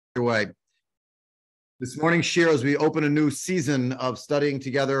Way. This morning's shir, as we open a new season of studying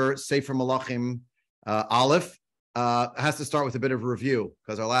together Sefer Melachim Alef, has to start with a bit of a review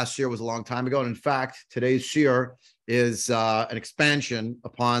because our last shir was a long time ago. And in fact, today's shir is an expansion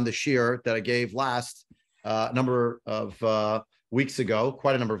upon the shir that I gave last number of weeks ago,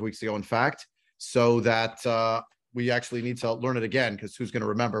 quite a number of weeks ago, in fact, so that we actually need to learn it again because who's going to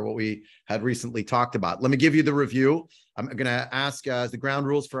remember what we had recently talked about? Let me give you the review. I'm going to ask as the ground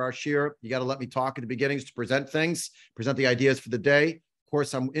rules for our shir. You got to let me talk at the beginnings to present things, present the ideas for the day. Of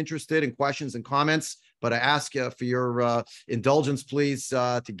course, I'm interested in questions and comments, but I ask for your indulgence, please,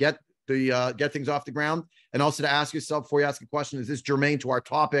 to get things off the ground, and also to ask yourself before you ask a question: is this germane to our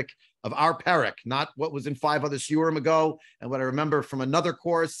topic of our parak, not what was in 5 other shiurim ago and what I remember from another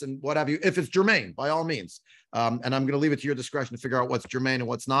course and what have you? If it's germane, by all means. And I'm going to leave it to your discretion to figure out what's germane and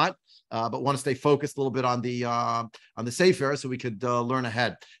what's not. But want to stay focused a little bit on the Sefer so we could learn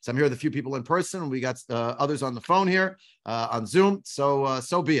ahead. So I'm here with a few people in person. We got others on the phone here on Zoom.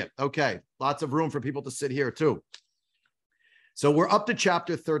 So be it. Okay, lots of room for people to sit here too. So we're up to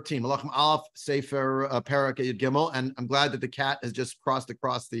chapter 13, Melachim Alef, Sefer Parak Yud Gimel, and I'm glad that the cat has just crossed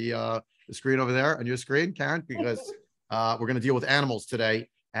across the screen over there on your screen, Karen, because we're going to deal with animals today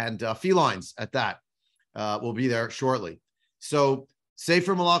and felines at that. We'll be there shortly. So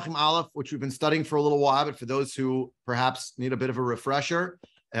Sefer Melachim Alef, which we've been studying for a little while, but for those who perhaps need a bit of a refresher,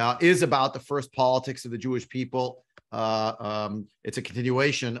 is about the first politics of the Jewish people. It's a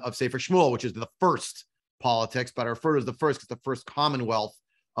continuation of Sefer Shmuel, which is the first politics, but I refer to as the first because the first commonwealth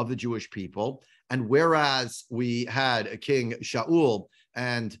of the Jewish people. And whereas we had a king Shaul,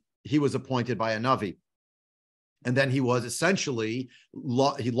 and he was appointed by a Navi, and then he was essentially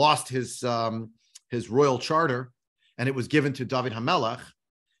he lost his royal charter, and it was given to David HaMelech,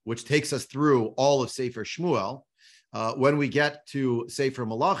 which takes us through all of Sefer Shmuel. When we get to Sefer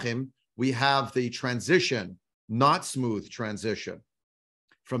Melachim, we have the transition, not smooth transition,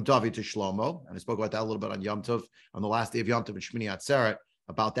 from David to Shlomo, and I spoke about that a little bit on Yom Tov, on the last day of Yom Tov in Shmini Atzeret,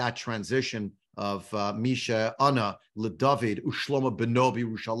 about that transition of Misha Ana LeDavid Ushlomo Beno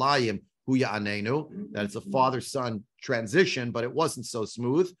B'Yerushalayim Hu Ya'anenu, that it's a father-son transition, but it wasn't so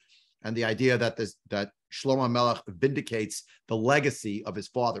smooth, and the idea that Shlomo Melech vindicates the legacy of his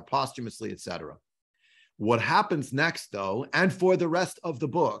father posthumously, etc. What happens next, though, and for the rest of the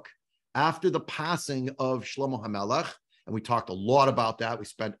book, after the passing of Shlomo HaMelech, and we talked a lot about that. We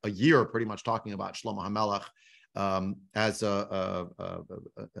spent a year pretty much talking about Shlomo HaMelech as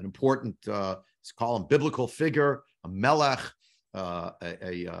an important, let's call him biblical figure, a melech,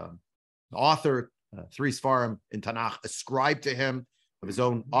 an author, 3 Sefarim in Tanakh ascribed to him of his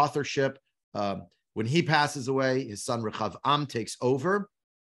own authorship. When he passes away, his son Rechavam takes over,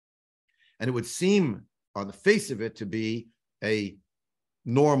 and it would seem on the face of it to be a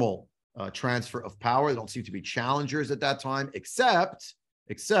normal transfer of power. There don't seem to be challengers at that time, except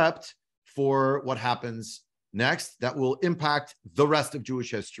for what happens next that will impact the rest of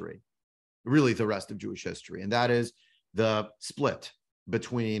Jewish history, really the rest of Jewish history, and that is the split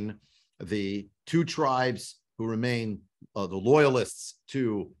between the 2 tribes who remain the loyalists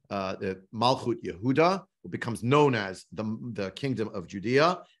to the Malchut Yehuda, who becomes known as the Kingdom of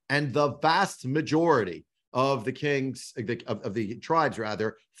Judea, and the vast majority of the kings, of the tribes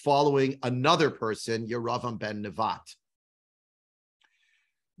rather, following another person, Yeravam ben Nevat.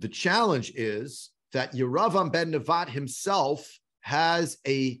 The challenge is that Yeravam ben Nevat himself has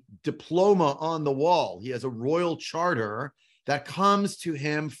a diploma on the wall. He has a royal charter that comes to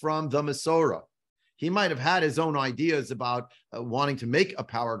him from the Masorah. He might have had his own ideas about wanting to make a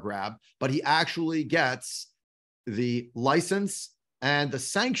power grab, but he actually gets the license and the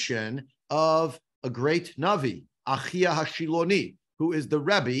sanction of a great Navi, Achia HaShiloni, who is the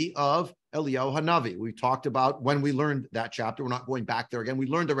Rebbe of Eliyahu HaNavi. We talked about when we learned that chapter. We're not going back there again. We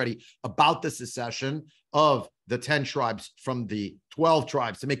learned already about the secession of the 10 tribes from the 12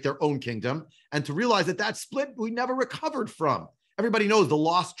 tribes to make their own kingdom, and to realize that split we never recovered from. Everybody knows the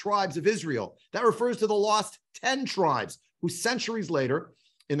lost tribes of Israel. That refers to the lost 10 tribes who centuries later,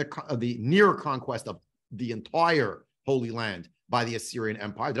 in the near conquest of the entire Holy Land by the Assyrian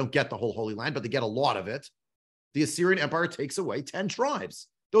Empire, they don't get the whole Holy Land, but they get a lot of it. The Assyrian Empire takes away 10 tribes.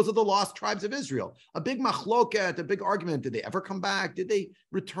 Those are the lost tribes of Israel. A big machloket, a big argument. Did they ever come back? Did they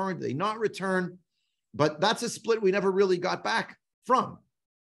return? Did they not return? But that's a split we never really got back from.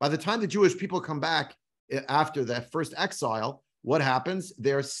 By the time the Jewish people come back after that first exile, what happens?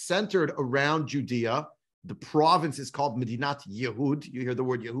 They're centered around Judea. The province is called Medinat Yehud. You hear the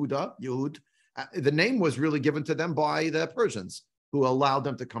word Yehuda, Yehud. The name was really given to them by the Persians, who allowed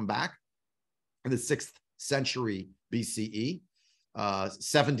them to come back in the 6th century BCE.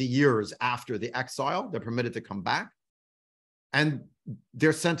 70 years after the exile. They're permitted to come back. And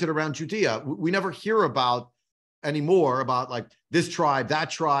they're centered around Judea. We never hear about anymore about like this tribe, that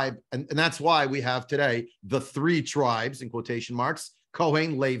tribe. And that's why we have today the three tribes, in quotation marks,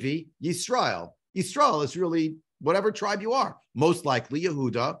 Kohen, Levi, Yisrael. Yisrael is really whatever tribe you are, most likely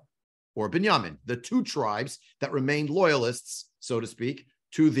Yehuda or Binyamin, the two tribes that remained loyalists, so to speak,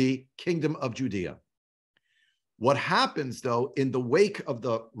 to the kingdom of Judea. What happens, though, in the wake of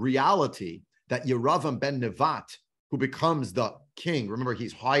the reality that Yeravam ben Nevat, who becomes the king, remember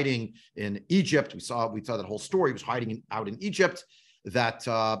he's hiding in Egypt. We saw that whole story. He was hiding out in Egypt. That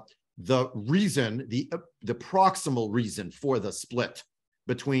the reason, the proximal reason for the split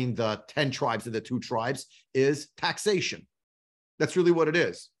between the 10 tribes and the two tribes is taxation. That's really what it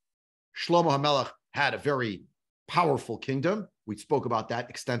is. Shlomo HaMelech had a very powerful kingdom. We spoke about that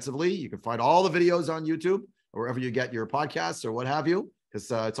extensively. You can find all the videos on YouTube or wherever you get your podcasts or what have you,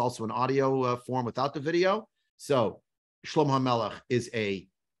 because it's also an audio form without the video. So Shlomo HaMelech is a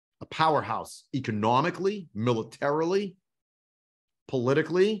powerhouse economically, militarily,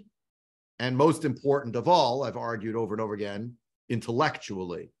 politically, and most important of all, I've argued over and over again,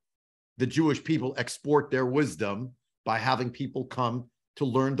 intellectually. The Jewish people export their wisdom by having people come to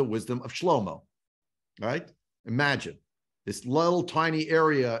learn the wisdom of Shlomo, right? Imagine this little tiny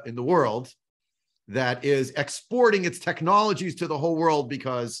area in the world that is exporting its technologies to the whole world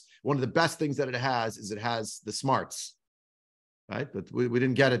because one of the best things that it has is it has the smarts, right? But we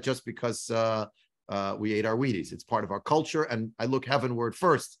didn't get it just because we ate our Wheaties. It's part of our culture, and I look heavenward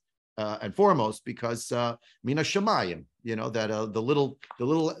first and foremost because Mina Shemayim, you know, that the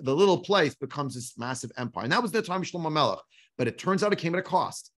little place becomes this massive empire, and that was the time of Shlomo Melech. But it turns out it came at a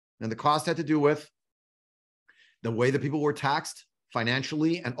cost, and the cost had to do with the way that people were taxed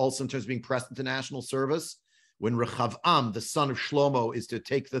financially, and also in terms of being pressed into national service. When Rechavam, the son of Shlomo, is to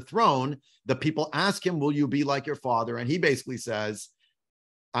take the throne, the people ask him, will you be like your father? And he basically says,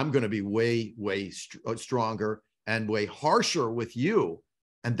 I'm going to be way, way stronger and way harsher with you.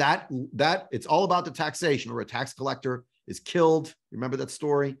 And that it's all about the taxation, where a tax collector is killed. Remember that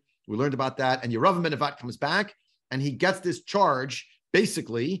story? We learned about that. And Yeravam ben Nevat comes back, and he gets this charge.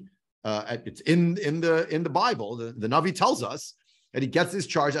 Basically, it's in the Bible. The Navi tells us that he gets this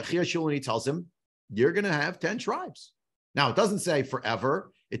charge, and he tells him, you're going to have 10 tribes. Now, it doesn't say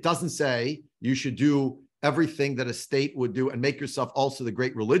forever. It doesn't say you should do everything that a state would do and make yourself also the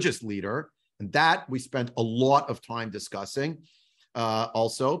great religious leader. And that we spent a lot of time discussing.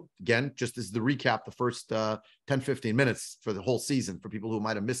 Also, again, just as the recap, the first 10, 15 minutes for the whole season, for people who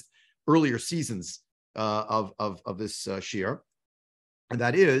might have missed earlier seasons of this shiur. And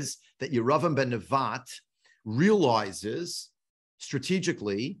that is that Yeravam ben Nevat realizes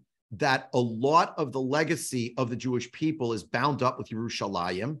strategically that a lot of the legacy of the Jewish people is bound up with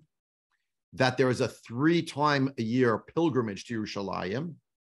Yerushalayim, that there is a 3-time-a-year pilgrimage to Yerushalayim,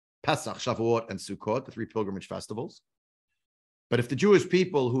 Pesach, Shavuot, and Sukkot, the 3 pilgrimage festivals. But if the Jewish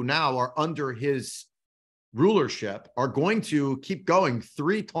people who now are under his rulership are going to keep going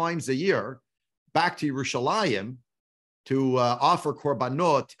 3 times a year back to Yerushalayim to offer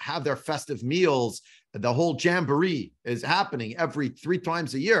korbanot, have their festive meals, the whole jamboree is happening every 3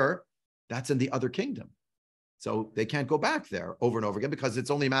 times a year, that's in the other kingdom. So they can't go back there over and over again, because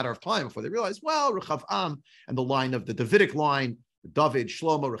it's only a matter of time before they realize, well, Rechavam and the line of the Davidic line, David,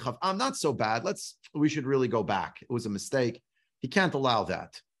 Shlomo, Rechavam, not so bad. We should really go back. It was a mistake. He can't allow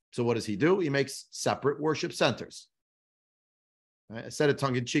that. So what does he do? He makes separate worship centers. I said it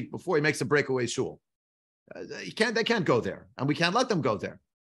tongue in cheek before. He makes a breakaway shul. They can't go there, and we can't let them go there.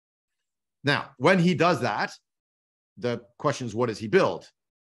 Now, when he does that, the question is, what does he build?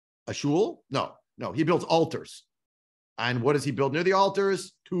 A shul? No, he builds altars. And what does he build near the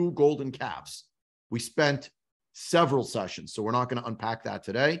altars? 2 golden calves. We spent several sessions, so we're not going to unpack that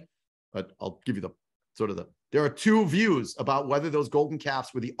today, but I'll give you there are 2 views about whether those golden calves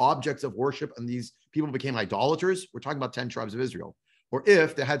were the objects of worship and these people became idolaters. We're talking about 10 tribes of Israel. Or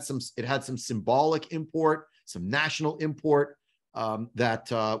if it had some symbolic import, some national import, that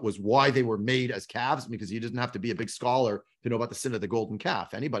was why they were made as calves, because you didn't have to be a big scholar to know about the sin of the golden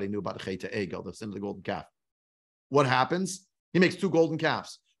calf. Anybody knew about the Chet Egel, the sin of the golden calf. What happens? He makes 2 golden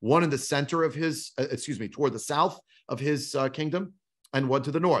calves, one in the center of his, toward the south of his kingdom, and one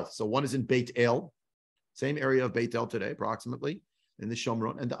to the north. So one is in Beit El, same area of Beit El today, approximately, in the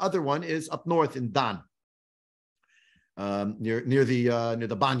Shomron, and the other one is up north in Dan, near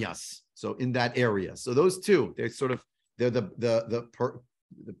the Banyas. So in that area. So those 2, they're the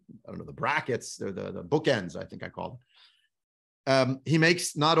brackets, they're the bookends, I think I call them. He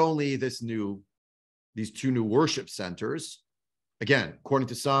makes not only these 2 new worship centers, again, according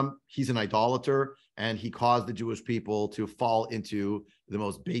to some, he's an idolater, and he caused the Jewish people to fall into the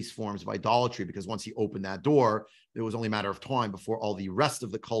most base forms of idolatry, because once he opened that door, it was only a matter of time before all the rest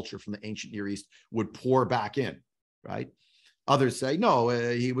of the culture from the ancient Near East would pour back in, right? Others say, no,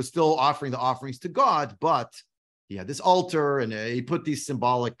 he was still offering the offerings to God, but he had this altar, and he put these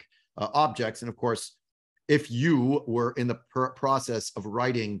symbolic objects. And of course, if you were in the process of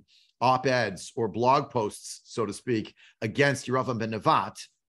writing op-eds or blog posts, so to speak, against Yeravam ben Nevat,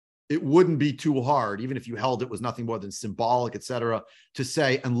 it wouldn't be too hard, even if you held it was nothing more than symbolic, etc., to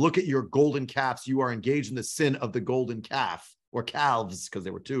say, and look at your golden calves, you are engaged in the sin of the golden calf, or calves, because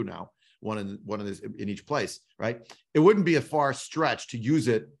there were two now, one in each place, right? It wouldn't be a far stretch to use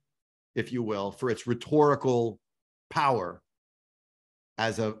it, if you will, for its rhetorical power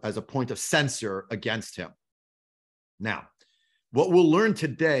as a point of censor against him. Now, what we'll learn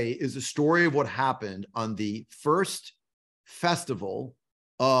today is the story of what happened on the first festival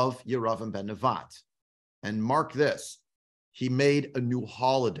of Yeravam ben Nevat. And mark this, he made a new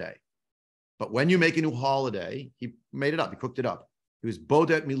holiday. But when you make a new holiday, he made it up, he cooked it up. He was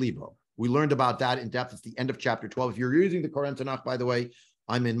bodet milibo. We learned about that in depth. It's the end of chapter 12. If you're using the Koran Tanakh, by the way,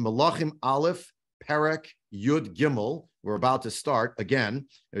 I'm in Melachim Alef, Perek, Yud Gimel. We're about to start again.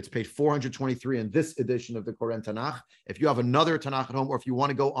 It's page 423 in this edition of the Koran Tanakh. If you have another Tanakh at home, or if you want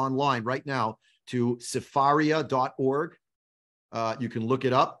to go online right now to sefaria.org, you can look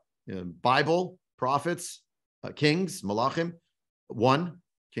it up. Bible, Prophets, Kings, Melachim 1,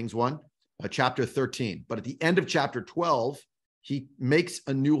 Kings 1, chapter 13. But at the end of chapter 12, he makes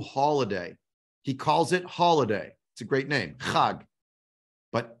a new holiday. He calls it holiday. It's a great name, Chag.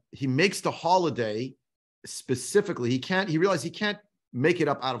 But he makes the holiday specifically. He realized he can't make it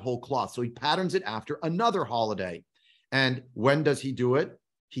up out of whole cloth. So he patterns it after another holiday. And when does he do it?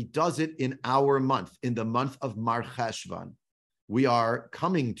 He does it in our month, in the month of Mar Cheshvan. We are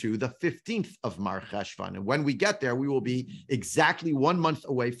coming to the 15th of Mar Cheshvan. And when we get there, we will be exactly 1 month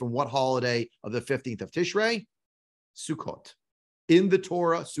away from what holiday of the 15th of Tishrei? Sukkot. In the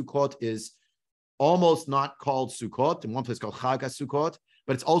Torah, Sukkot is almost not called Sukkot. In one place called Chag HaSukkot,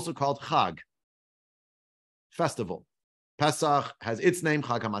 but it's also called Chag, festival. Pesach has its name,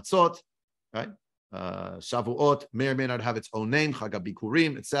 Chag HaMatzot, right? Shavuot may or may not have its own name, Chag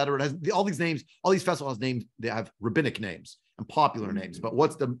HaBikurim, etc. It has all these names, all these festivals have names, they have rabbinic names and popular names. But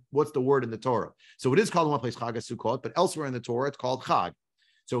what's the word in the Torah? So it is called in one place Chag HaSukkot, but elsewhere in the Torah it's called Chag.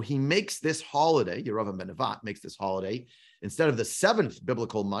 So he makes this holiday, Yeravam ben Nevat makes this holiday, instead of the 7th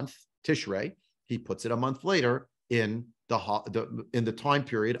biblical month, Tishrei, he puts it a month later in the time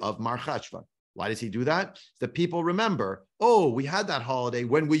period of Mar Cheshvan. Why does he do that? So that people remember, oh, we had that holiday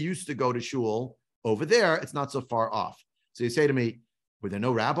when we used to go to shul over there. It's not so far off. So you say to me, were there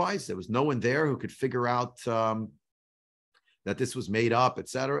no rabbis? There was no one there who could figure out that this was made up,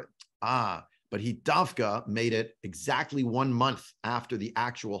 etc. But he dafka made it exactly 1 month after the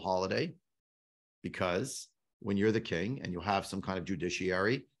actual holiday, because when you're the king and you have some kind of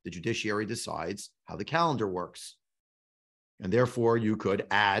judiciary, the judiciary decides how the calendar works. And therefore, you could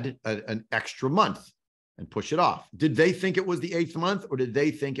add an extra month and push it off. Did they think it was the 8th month, or did they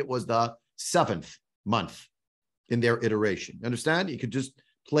think it was the 7th month in their iteration? You understand? You could just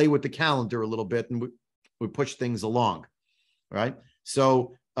play with the calendar a little bit and we push things along, right?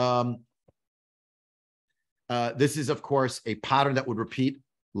 So this is, of course, a pattern that would repeat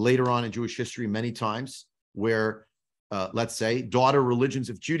later on in Jewish history many times, where, let's say, daughter religions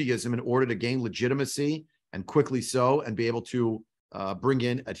of Judaism, in order to gain legitimacy, and quickly so, and be able to bring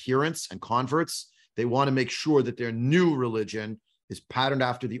in adherents and converts, they want to make sure that their new religion is patterned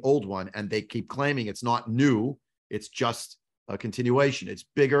after the old one, and they keep claiming it's not new, it's just a continuation. It's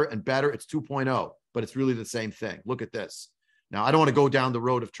bigger and better, it's 2.0, but it's really the same thing. Look at this. Now, I don't want to go down the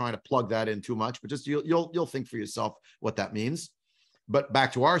road of trying to plug that in too much, but just you'll think for yourself what that means. But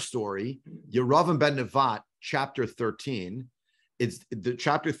back to our story, Yeravam ben Nevat, chapter 13. It's the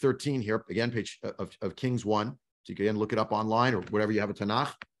chapter 13 here, again, page of Kings 1. So you can look it up online or wherever you have a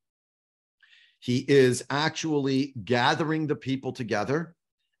Tanakh. He is actually gathering the people together.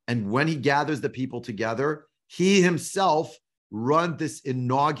 And when he gathers the people together, he himself runs this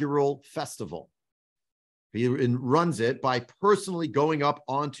inaugural festival. He runs it by personally going up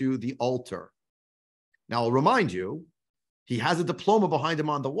onto the altar. Now, I'll remind you, he has a diploma behind him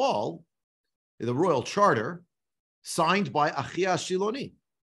on the wall, the royal charter, signed by Achia Shiloni,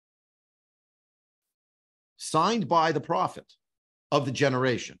 signed by the prophet of the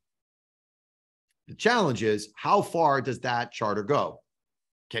generation. The challenge is, how far does that charter go?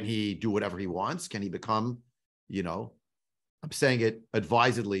 Can he do whatever he wants? Can he become, I'm saying it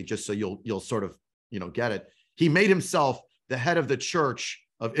advisedly just so you'll sort of, get it. He made himself the head of the church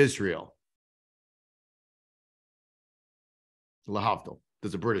of Israel. Lahavdil.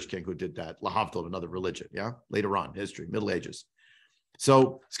 There's a British king who did that. Lahavdil of another religion, yeah? Later on, history, Middle Ages.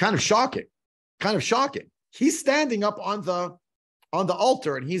 So it's kind of shocking. He's standing up on the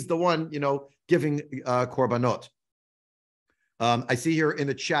altar, and he's the one, giving korbanot. I see here in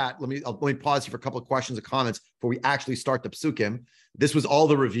the chat, let me pause here for a couple of questions and comments before we actually start the psukim. This was all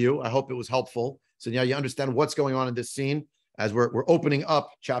the review. I hope it was helpful. So now you understand what's going on in this scene as we're opening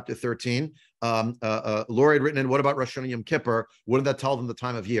up chapter 13. Laura had written in, what about Rosh Hashanah Yom Kippur? Wouldn't that tell them the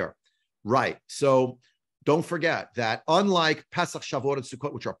time of year? Right. So don't forget that unlike Pesach, Shavuot, and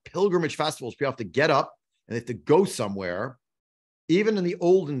Sukkot, which are pilgrimage festivals, people have to get up and they have to go somewhere. Even in the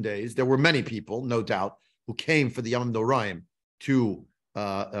olden days, there were many people, no doubt, who came for the Yom Noraim to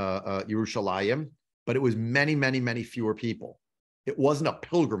Yerushalayim, but it was many, many, many fewer people. It wasn't a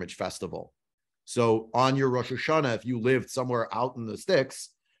pilgrimage festival. So on your Rosh Hashanah, if you lived somewhere out in the sticks,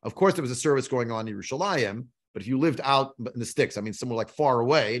 of course there was a service going on in Yerushalayim, but if you lived out in the sticks, I mean somewhere like far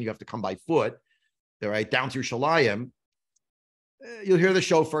away, and you have to come by foot, right, down to Yerushalayim, you'll hear the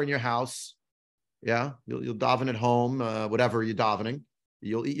shofar in your house. Yeah, you'll daven at home, whatever you're davening.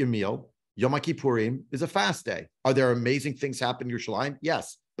 You'll eat your meal. Yom Kippurim is a fast day. Are there amazing things happen in Yerushalayim?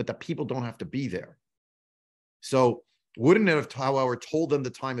 Yes, but the people don't have to be there. So wouldn't it have, however, told them the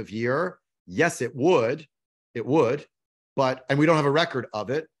time of year? Yes, it would. It would. But, and we don't have a record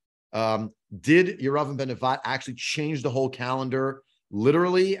of it. Did Yeravam ben Nevat actually change the whole calendar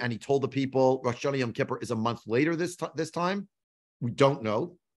literally? And he told the people Rosh Hashanah Yom Kippur is a month later this time? We don't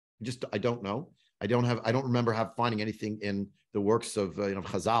know. I don't know. I don't remember finding anything in the works of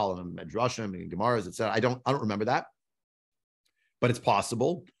Chazal and Medrashim and Gemaras, etc. I don't remember that, but it's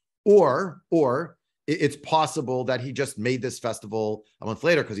possible, or it's possible that he just made this festival a month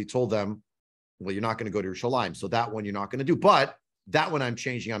later because he told them, well, you're not going to go to Yerushalayim, so that one you're not going to do, but that one I'm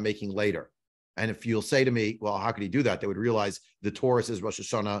changing, I'm making later. And if you'll say to me, well, how could he do that? They would realize the Torah says Rosh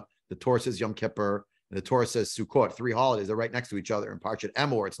Hashanah, the Torah says Yom Kippur, and the Torah says Sukkot. 3 holidays, they're right next to each other in Parshat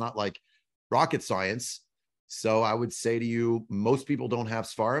Emor. It's not like rocket science. So I would say to you, most people don't have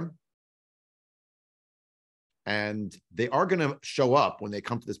Sfarim. And they are going to show up when they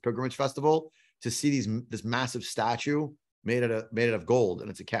come to this pilgrimage festival to see this massive statue made out of gold, and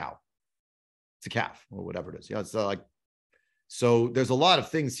it's a cow. It's a calf or whatever it is. Yeah, it's so there's a lot of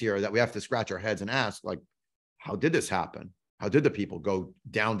things here that we have to scratch our heads and ask, like, how did this happen? How did the people go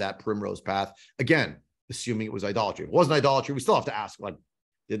down that primrose path? Again, assuming it was idolatry. If it wasn't idolatry, we still have to ask, like,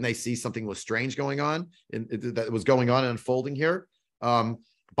 didn't they see something was strange going on that was going on and unfolding here?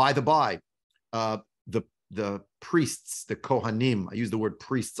 By the by, the priests, the Kohanim, I use the word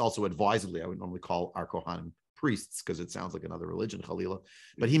priests also advisedly. I would normally call our Kohanim priests because it sounds like another religion, Chalila.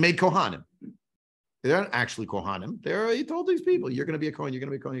 But he made Kohanim. They're not actually Kohanim. He told these people, you're going to be a Kohen, you're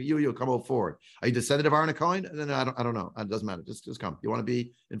going to be a Kohen. You come up forward. Are you descendant of Aaron a Kohen? And then I don't know. It doesn't matter. Just come. You want to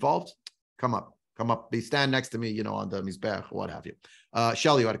be involved? Come up. Stand next to me, on the Mizbech, what have you.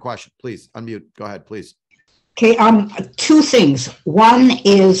 Shelley, you had a question. Please unmute. Go ahead, please. Okay, 2 things. One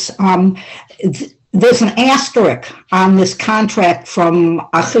is there's an asterisk on this contract from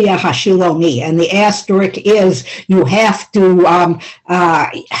Achia Hashiloni, and the asterisk is you have to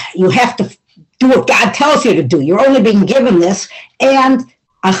do what God tells you to do. You're only being given this, and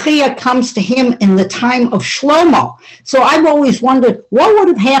Achia comes to him in the time of Shlomo. So I've always wondered, what would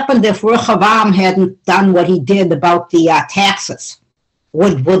have happened if Rechavam hadn't done what he did about the taxes?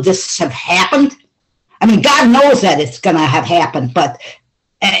 Would this have happened? I mean, God knows that it's going to have happened, but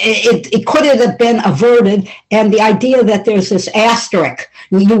it could have been averted. And the idea that there's this asterisk,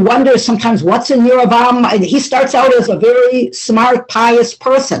 you wonder sometimes what's in Yeravam. He starts out as a very smart, pious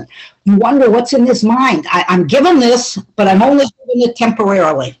person. You wonder what's in his mind. I'm given this, but I'm only given it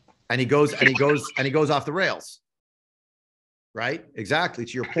temporarily. And he goes off the rails. Right? Exactly.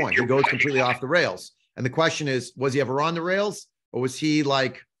 To your point. He goes completely off the rails. And the question is, was he ever on the rails? Or was he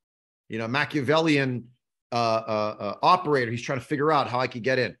like, Machiavellian operator? He's trying to figure out how I could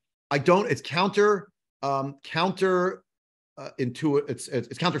get in. It's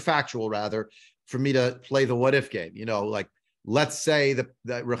counterfactual rather for me to play the what if game. Like, let's say that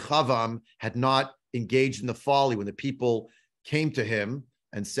Rechavam had not engaged in the folly when the people came to him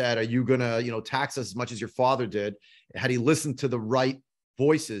and said, are you going to, tax us as much as your father did? Had he listened to the right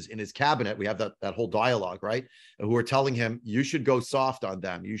voices in his cabinet, we have that whole dialogue, right? Who were telling him, you should go soft on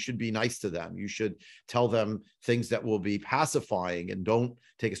them. You should be nice to them. You should tell them things that will be pacifying and don't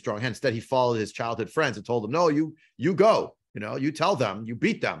take a strong hand. Instead, he followed his childhood friends and told them, no, you go, you tell them, you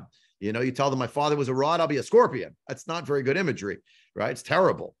beat them. You tell them my father was a rod, I'll be a scorpion. That's not very good imagery, right? It's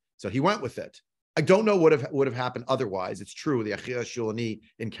terrible. So he went with it. I don't know what would have happened otherwise. It's true. The Achia Shiloni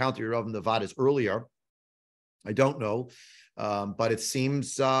encounter Yeravam Nevat is earlier. I don't know. But it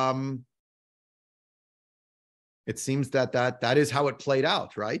seems that that is how it played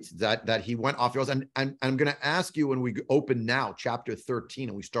out, right? That he went off. And I'm going to ask you when we open now, chapter 13,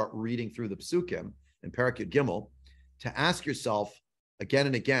 and we start reading through the Psukim in Perek Yud Gimel, to ask yourself again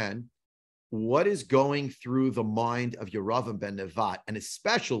and again, what is going through the mind of Yeravam ben Nevat, and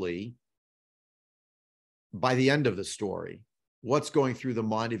especially by the end of the story, what's going through the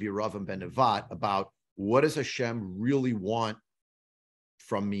mind of Yeravam ben Nevat about what does Hashem really want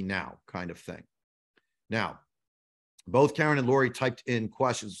from me now, kind of thing. Now, both Karen and Lori typed in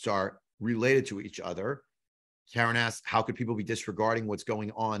questions which are related to each other. Karen asked, how could people be disregarding what's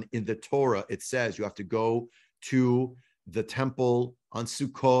going on in the Torah? It says you have to go to the temple on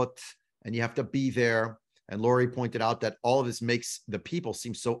Sukkot and you have to be there. And Lori pointed out that all of this makes the people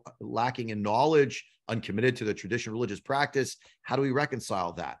seem so lacking in knowledge, uncommitted to the traditional religious practice. How do we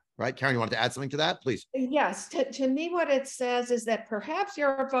reconcile that? Right? Karen, you wanted to add something to that, please? Yes. To me, what it says is that perhaps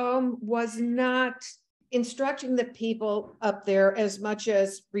Yerovam was not instructing the people up there as much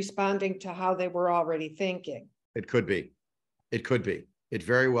as responding to how they were already thinking. It could be. It could be. It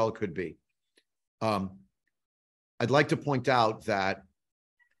very well could be. I'd like to point out that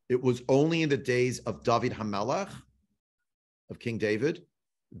it was only in the days of David HaMelech, of King David,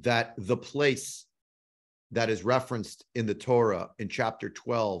 that the place that is referenced in the Torah in chapter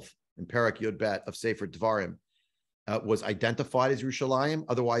 12 in Perek Yud Bet of Sefer Dvarim was identified as Yerushalayim.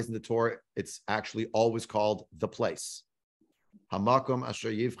 Otherwise, in the Torah, it's actually always called the place. Hamakom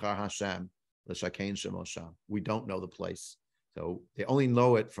asher yivchar Hashem l'shakein shemo sham. We don't know the place, so they only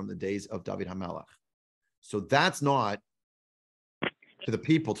know it from the days of David HaMelech. So that's not to the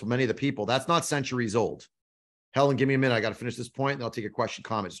people, to many of the people. That's not centuries old. Helen, give me a minute. I got to finish this point, and I'll take a question,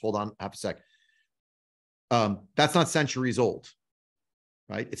 comment. Just hold on, half a sec. That's not centuries old,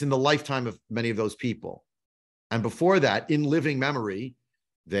 right? It's in the lifetime of many of those people. And before that, in living memory,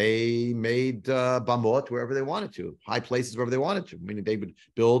 they made bamot wherever they wanted to, high places wherever they wanted to. Meaning they would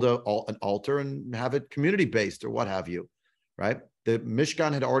build an altar and have it community-based or what have you, right? The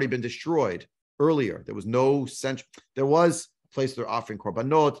Mishkan had already been destroyed earlier. There was no sense. There was a place they're offering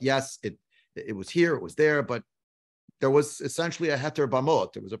korbanot. Yes, it was here, it was there, but there was essentially a heter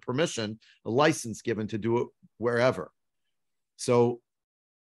bamot. There was a permission, a license given to do it wherever. So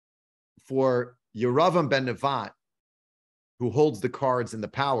for Yeravam ben Nevat, who holds the cards and the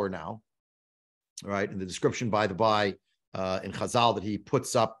power now, right? And the description by in Chazal that he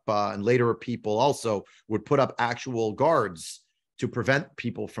puts up, and later people also would put up actual guards to prevent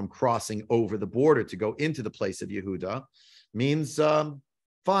people from crossing over the border to go into the place of Yehuda, means,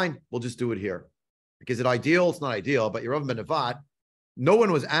 fine, we'll just do it here. Is it ideal? It's not ideal, but Yeravam ben Nevat, no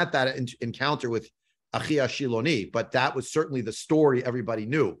one was at that encounter with Achia Shiloni, but that was certainly the story everybody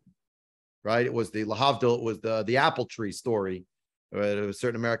knew. Right? It was the Lahavdil, it was the apple tree story. It was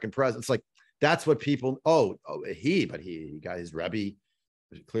certain American presidents. Like, that's what people, but he got his Rebbe.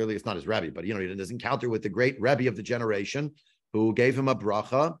 Clearly, it's not his Rebbe, but he had his encounter with the great Rebbe of the generation who gave him a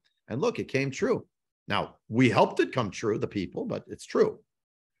bracha. And look, it came true. Now, we helped it come true, the people, but it's true.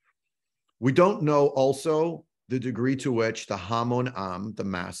 We don't know also the degree to which the Hamon Am, the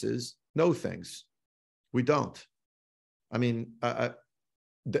masses, know things. We don't. I mean,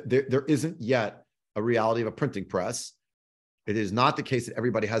 there isn't yet a reality of a printing press. It is not the case that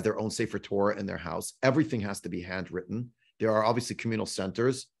everybody has their own Sefer Torah in their house. Everything has to be handwritten. There are obviously communal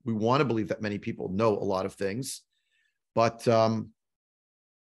centers. We want to believe that many people know a lot of things, but I'll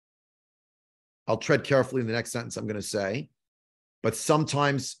tread carefully in the next sentence I'm going to say. But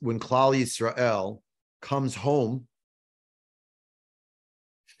sometimes when Klal Yisrael comes home,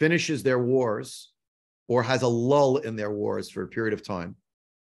 finishes their wars, or has a lull in their wars for a period of time,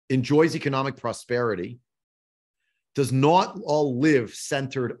 enjoys economic prosperity, does not all live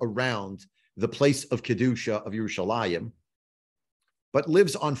centered around the place of Kedusha of Yerushalayim, but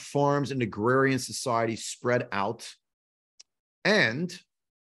lives on farms and agrarian society spread out, and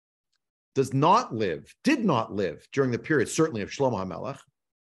did not live during the period, certainly of Shlomo HaMelech,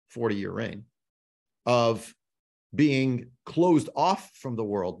 40-year reign, of being closed off from the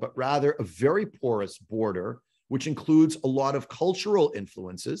world, but rather a very porous border, which includes a lot of cultural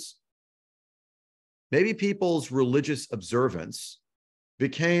influences. Maybe people's religious observance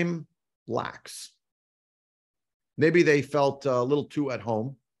became lax. Maybe they felt a little too at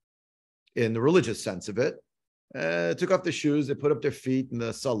home in the religious sense of it. Took off their shoes, they put up their feet in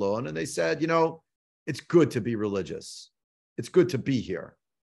the salon, and they said, it's good to be religious. It's good to be here.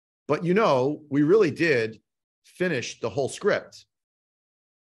 But we really did finish the whole script.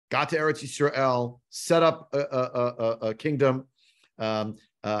 got to Eretz Yisrael, set up a kingdom, have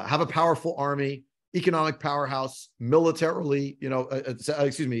a powerful army, economic powerhouse, militarily,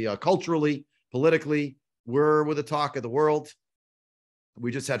 culturally, politically. We're the talk of the world.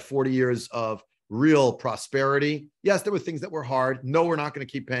 We just had 40 years of real prosperity. Yes, there were things that were hard. No, we're not going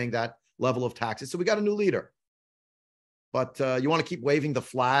to keep paying that level of taxes. So we got a new leader. But you want to keep waving the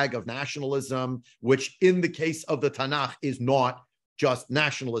flag of nationalism, which in the case of the Tanakh is not just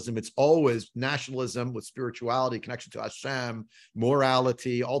nationalism. It's always nationalism with spirituality, connection to Hashem,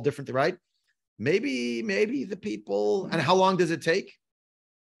 morality, all different, right? Maybe the people, and how long does it take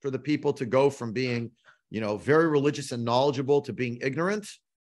for the people to go from being, very religious and knowledgeable to being ignorant?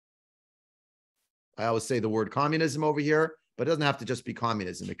 I always say the word communism over here, but it doesn't have to just be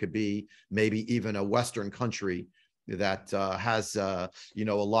communism. It could be maybe even a Western country that has, a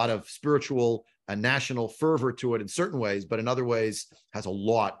lot of spiritual and national fervor to it in certain ways, but in other ways has a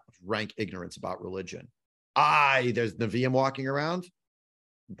lot of rank ignorance about religion. There's Nevi'im walking around,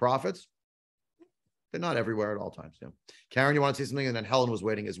 prophets. They're not everywhere at all times. Yeah. Karen, you want to say something? And then Helen was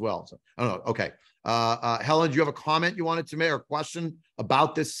waiting as well. So I don't know. Okay. Helen, do you have a comment you wanted to make or a question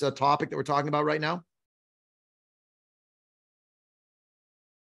about this topic that we're talking about right now?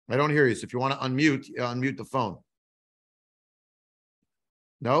 I don't hear you. So if you want to unmute the phone.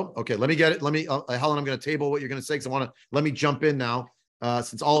 No? Okay, let me get it. Helen, I'm going to table what you're going to say because let me jump in now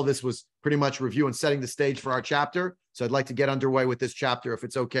since all of this was pretty much review and setting the stage for our chapter. So I'd like to get underway with this chapter if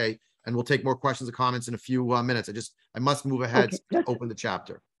it's okay. And we'll take more questions and comments in a few minutes. I must move ahead to open the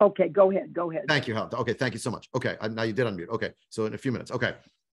chapter. Okay, go ahead. Thank you, Helen. Okay, thank you so much. Okay, now you did unmute. Okay, so in a few minutes. Okay.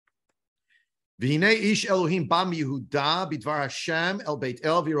 V'hinei ish Elohim bam Yehuda bidvar Hashem el Beit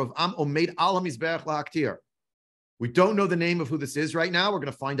El v'Yeravam omeid al hamizbeach la'aktir. We don't know the name of who this is right now. We're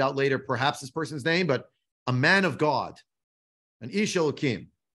going to find out later, perhaps this person's name, but a man of God, an Ish Elohim,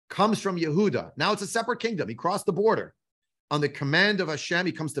 comes from Yehuda. Now it's a separate kingdom. He crossed the border. On the command of Hashem,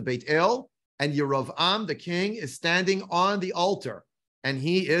 he comes to Beit El, and Yeravam, the king, is standing on the altar, and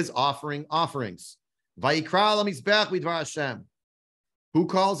he is offering offerings. Vayikra al hamizbeach bidvar Hashem. Who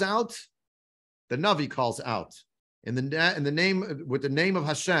calls out? The Navi calls out in the name with the name of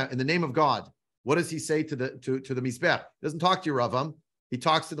Hashem, in the name of God. What does he say to the Mizbech? He doesn't talk to Yeravam. He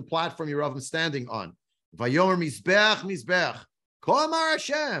talks to the platform Yeravam standing on. Vayomer Mizbech. Ko amar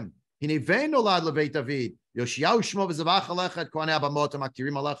Hashem. Hine vein nolad leveit David. Yoshiyahu shmo v'zavach alecha et kohanei abamot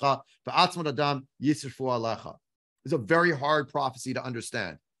hamaktirim alecha v'atzmot adam yisrfu alecha. It's a very hard prophecy to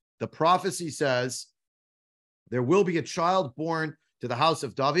understand. The prophecy says there will be a child born to the house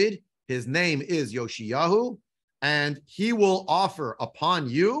of David. His name is Yoshiyahu, and he will offer upon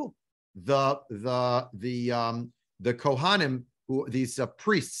you the Kohanim, who these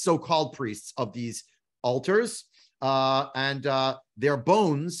priests, so-called priests of these altars, and their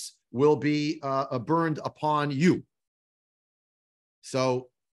bones will be burned upon you. So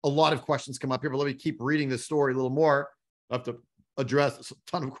a lot of questions come up here, but let me keep reading this story a little more. I have to address a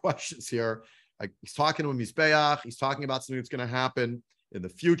ton of questions here. He's talking to a Mizbeach. He's talking about something that's going to happen in the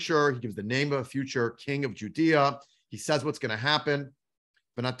future. He gives the name of a future king of Judea. He says what's going to happen.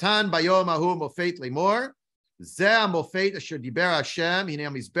 V'natan bayom ahu mofet lemor. Zeh mofet asher diber Hashem. Hinei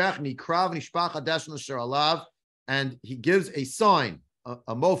hamizbech nikrav nishpach hadesh l'asher alav. And he gives a sign,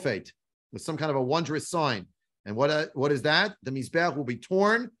 a mofet, with some kind of a wondrous sign. And what is that? The mizbech will be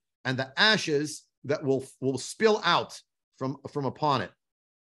torn, and the ashes that will spill out from upon it.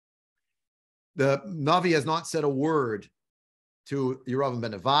 The Navi has not said a word to Yeravam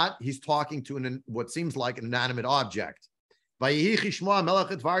ben Nevat. He's talking to what seems like an inanimate object. Vayihi chishma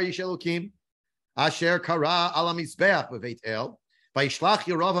melech et dvar yish Elokim asher kara al hamizbeach beveit El vayishlach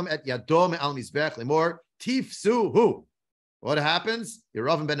Yeravam et yado me'al mizbeach lemor tifsuhu. What happens?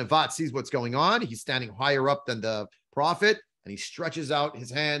 Yeravam ben Nevat sees what's going on. He's standing higher up than the prophet, and he stretches out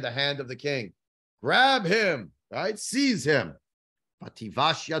his hand, the hand of the king. Grab him, right? Seize him.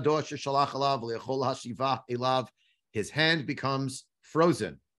 Vativash yado asher shalach alav le'echol hashivah elav. His hand becomes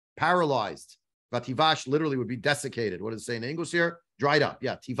frozen, paralyzed. Vativash literally would be desiccated. What does it say in English here? Dried up.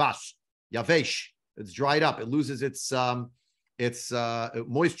 Yeah, tivash, yavesh. It's dried up. It loses its moisture.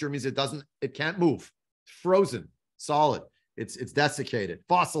 Means it can't move. It's frozen, solid. It's desiccated,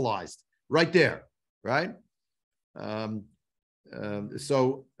 fossilized, right there, right? So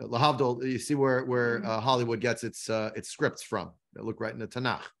lahavdol, you see where Hollywood gets its scripts from. They look right in the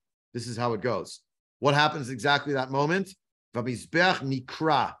Tanakh. This is how it goes. What happens exactly that moment? V'mizbeach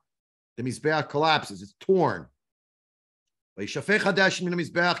nikra. The mizbeach collapses. It's torn. I don't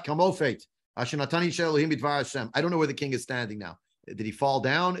know where the king is standing now. Did he fall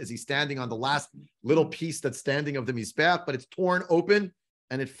down? Is he standing on the last little piece that's standing of the mizbeach? But it's torn open,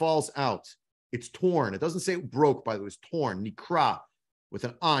 and it falls out. It's torn. It doesn't say it broke, by the way. It's torn. Nikra, with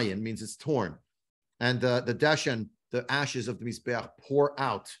an ayin, means it's torn. And the deshen, the ashes of the Mizbeach, pour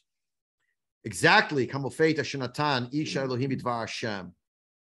out. Exactly. Kamofeta Shenatan, Isha Elohim Idvar Hashem.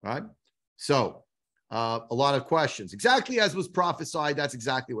 Right? So, a lot of questions. Exactly as was prophesied, that's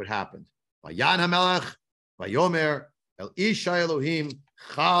exactly what happened. Vayan HaMelech, Vayomer, El Isha Elohim,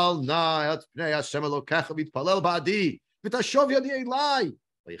 Chal na et pnei Hashem Elokecha v'tpalel ba'adi, v'tashov yadi elai,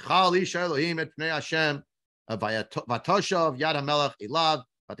 v'chal Isha Elohim et pnei Hashem, v'toshav Yad HaMelech elav,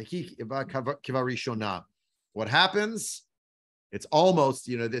 v'tehi kivarishona. What happens? It's almost,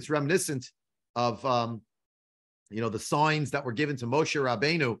 it's reminiscent of, the signs that were given to Moshe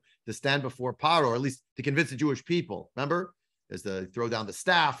Rabbeinu to stand before Paro, or at least to convince the Jewish people. Remember? There's the throw down the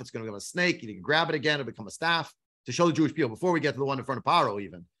staff, it's going to become a snake, you can grab it again, it'll become a staff, to show the Jewish people, before we get to the one in front of Paro,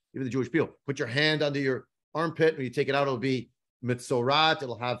 even the Jewish people. Put your hand under your armpit, when you take it out, it'll be mitzorat,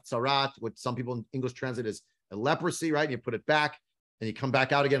 it'll have tzarat, what some people in English translate as a leprosy, right? And you put it back, and you come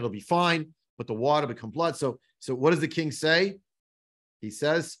back out again, it'll be fine, but the water will become blood. So what does the king say? He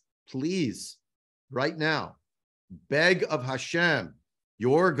says, please, right now, beg of Hashem,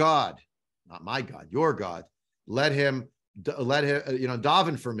 your God, not my God, your God, let him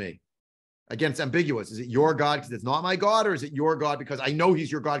daven for me. Again, it's ambiguous. Is it your God because it's not my God, or is it your God because I know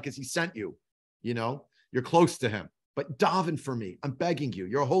he's your God because he sent you? You're close to him. But daven for me. I'm begging you.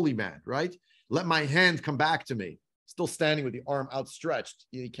 You're a holy man, right? Let my hand come back to me. Still standing with the arm outstretched.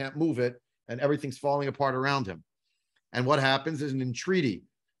 He can't move it, and everything's falling apart around him. And what happens is an entreaty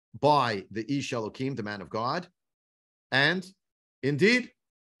by the Ish Elokim, the man of God. And indeed,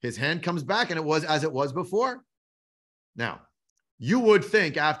 his hand comes back, and it was as it was before. Now, you would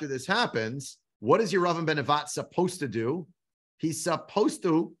think after this happens, what is Yeravam ben Nevat supposed to do? He's supposed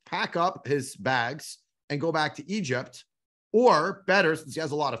to pack up his bags and go back to Egypt, or better, since he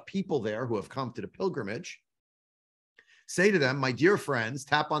has a lot of people there who have come to the pilgrimage, say to them, my dear friends,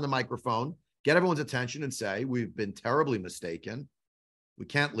 tap on the microphone, get everyone's attention and say, we've been terribly mistaken. We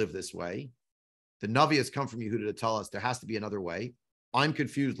can't live this way. The Navi has come from Yehuda to tell us there has to be another way. I'm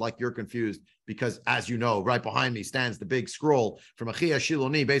confused like you're confused because, as you know, right behind me stands the big scroll from Achia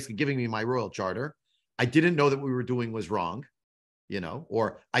Shiloni, basically giving me my royal charter. I didn't know that what we were doing was wrong,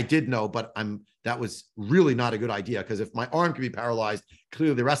 or I did know, but that was really not a good idea, because if my arm could be paralyzed,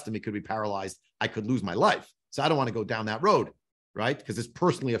 clearly the rest of me could be paralyzed. I could lose my life. So I don't want to go down that road, right? Because this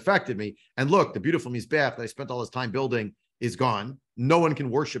personally affected me. And look, the beautiful Mizbeach that I spent all this time building is gone. No one can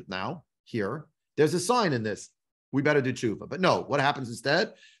worship now here. There's a sign in this. We better do tshuva. But no, what happens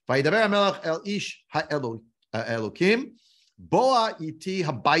instead? Vayidaber HaMelech el ish ha'elokim, boa iti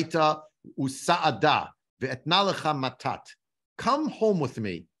habaita usa'ada ve'etna lecha matat. Come home with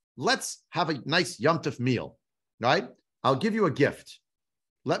me. Let's have a nice Yom Tov meal, right? I'll give you a gift.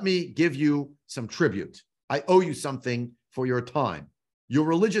 Let me give you some tribute. I owe you something for your time. Your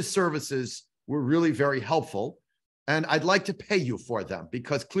religious services were really very helpful, and I'd like to pay you for them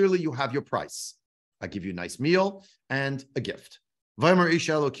because clearly you have your price. I give you a nice meal and a gift. Vaymer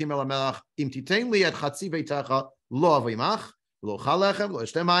Isha Elokim el HaMelech, im titein li et chatzi beitecha lo avimach, lo chal lechem, lo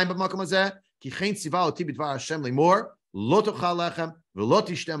eshte mayim b'makom hazeh, ki chen tziva oti b'dvar Hashem limor, lo tochal lechem, v'lo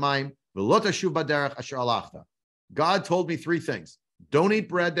tishte mayim, v'lo tashuv baderech asher alachta. God told me three things. Don't eat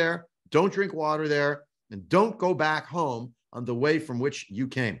bread there, don't drink water there, and don't go back home on the way from which you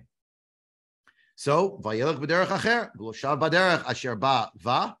came. So, vayelech b'derech acher, v'lo shav baderech asher ba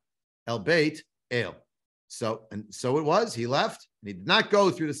va, el beit El. So it was. He left, and he did not go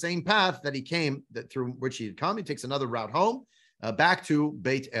through the same path that he came, through which he had come. He takes another route home, back to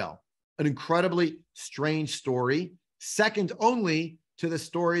Beit El. An incredibly strange story, second only to the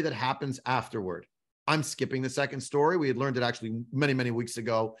story that happens afterward. I'm skipping the second story. We had learned it actually many, many weeks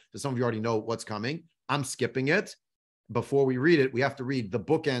ago, so some of you already know what's coming. I'm skipping it. Before we read it, we have to read the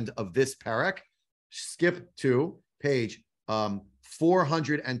bookend of this parak. Skip to page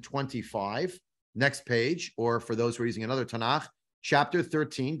 425. Next page, or for those who are using another Tanakh, chapter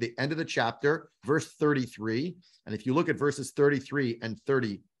 13, the end of the chapter, verse 33. And if you look at verses 33 and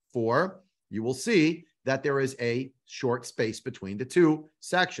 34, you will see that there is a short space between the two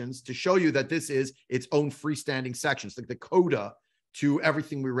sections to show you that this is its own freestanding section. It's like the coda to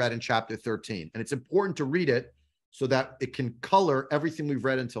everything we read in chapter 13. And it's important to read it so that it can color everything we've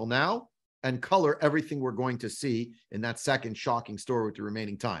read until now and color everything we're going to see in that second shocking story with the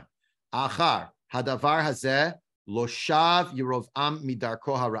remaining time. Achar hadavar hazeh lo shav Yerovam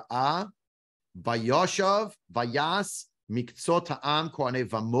midarko hara'ah vayoshav vayas miktzot ha'am kohanei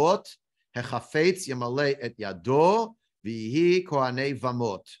vamot hechafetz yamalei et yado v'yihi kohanei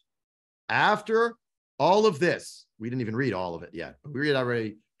vamot. After all of this, we didn't even read all of it yet, but we read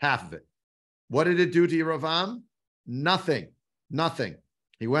already half of it. What did it do to Yerovam? Nothing.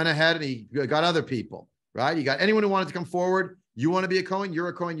 He went ahead and he got other people, right? You got anyone who wanted to come forward. You want to be a Kohen? You're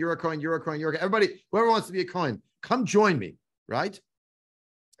a Kohen, you're a Kohen, you're a Kohen, you're a Kohen. Everybody, whoever wants to be a Kohen, come join me, right?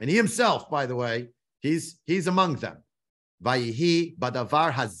 And he himself, by the way, he's among them. Vayihi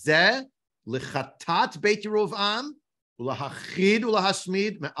badavar hazeh lechatat beit Yerovam ulahachid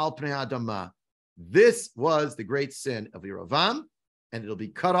ulahashmid me'al pnei adama. This was the great sin of Yerovam, and it'll be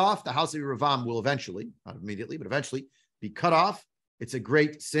cut off. The house of Yerovam will eventually, not immediately, but eventually be cut off. It's a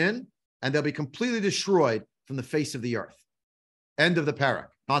great sin, and they'll be completely destroyed from the face of the earth. End of the parak.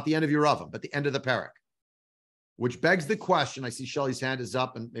 Not the end of Yerovam, but the end of the parak. Which begs the question, I see Shelley's hand is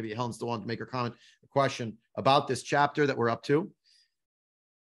up, and maybe Helen's still wanting to make her comment, a question about this chapter that we're up to.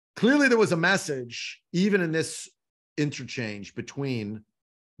 Clearly, there was a message, even in this interchange between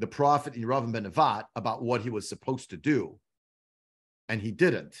the prophet Yerovam ben Nevat about what he was supposed to do, and he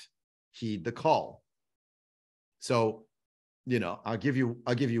didn't heed the call. So, I'll give you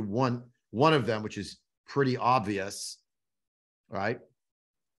one of them, which is pretty obvious, right?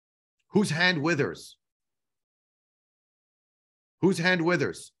 Whose hand withers? Whose hand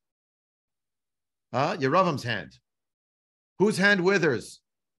withers? Yeravam's hand. Whose hand withers?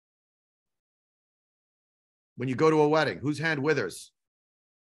 When you go to a wedding, whose hand withers?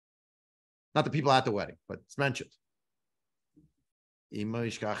 Not the people at the wedding, but it's mentioned.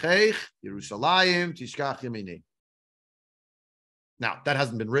 Now, that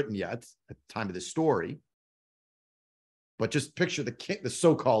hasn't been written yet at the time of this story, but just picture the king, the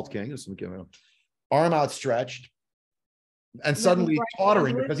so-called king, arm outstretched, and suddenly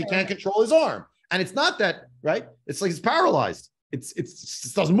tottering because he can't control his arm. And it's not that, right? It's like he's paralyzed. It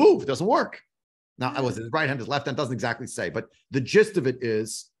doesn't move. It doesn't work. Now, his right hand, his left hand doesn't exactly say, but the gist of it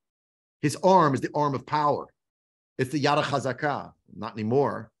is his arm is the arm of power. It's the Yada Chazakah. Not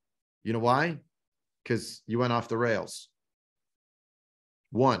anymore. You know why? Because you went off the rails.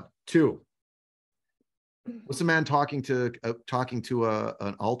 1, 2. What's a man talking to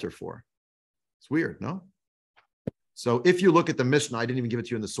an altar for? It's weird, no? So if you look at the Mishnah, I didn't even give it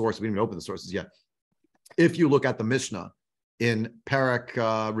to you in the source. We didn't even open the sources yet. If you look at the Mishnah in Parak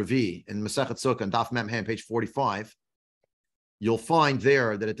Revi, in Masechet Sukkah, and Daf Mem Ham, page 45, you'll find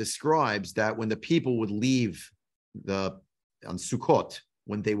there that it describes that when the people would leave on Sukkot,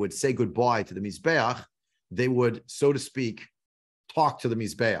 when they would say goodbye to the Mizbeach, they would, so to speak, talk to the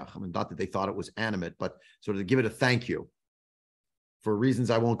Mizbeach. I mean, not that they thought it was animate, but sort of to give it a thank you. For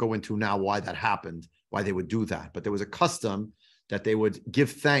reasons I won't go into now why that happened, why they would do that. But there was a custom that they would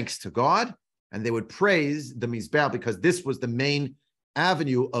give thanks to God and they would praise the Mizbeach because this was the main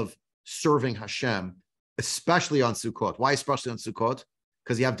avenue of serving Hashem, especially on Sukkot. Why especially on Sukkot?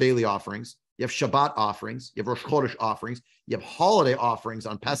 Because you have daily offerings, you have Shabbat offerings, you have Rosh Chodesh offerings, you have holiday offerings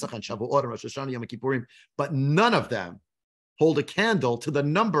on Pesach and Shavuot and Rosh Hashanah, Yom Kippurim, but none of them hold a candle to the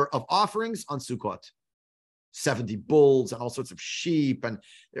number of offerings on Sukkot. 70 bulls and all sorts of sheep, and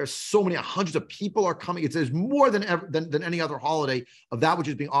there's so many hundreds of people are coming. There's more than any other holiday of that which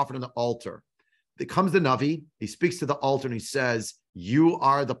is being offered on the altar. There comes the Navi, he speaks to the altar and he says, you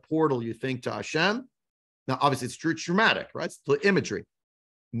are the portal, you think, to Hashem. Now, obviously, it's dramatic, right? It's the imagery.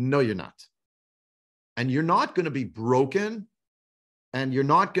 No, you're not. And you're not going to be broken, and you're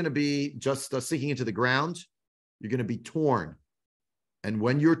not going to be just sinking into the ground. You're going to be torn. And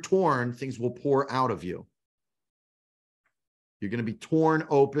when you're torn, things will pour out of you. You're going to be torn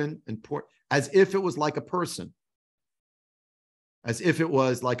open and pour, as if it was like a person, as if it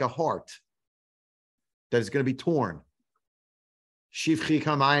was like a heart that is going to be torn.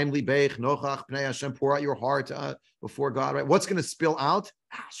 Pour out your heart before God. Right? What's going to spill out?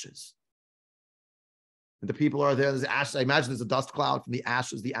 Ashes. And the people are there. There's ashes. I imagine there's a dust cloud from the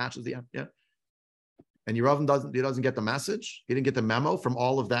ashes. Yeah. And Yerovam doesn't get the message. He didn't get the memo from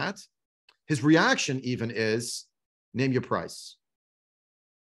all of that. His reaction even is, name your price.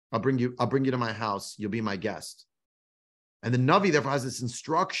 I'll bring you to my house. You'll be my guest. And the Navi therefore has this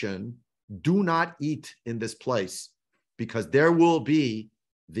instruction: do not eat in this place, because there will be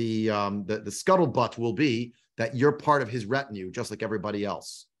the scuttlebutt will be that you're part of his retinue, just like everybody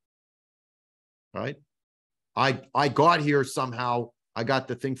else. Right? I got here somehow. I got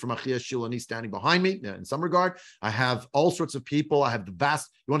the thing from Achia Shiloni standing behind me. In some regard, I have all sorts of people. I have the vast.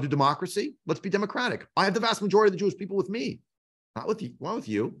 You want to do democracy? Let's be democratic. I have the vast majority of the Jewish people with me, not with you. Not with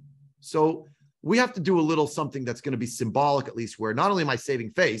you. So we have to do a little something that's going to be symbolic, at least, where not only am I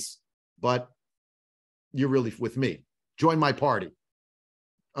saving face, but you're really with me. Join my party.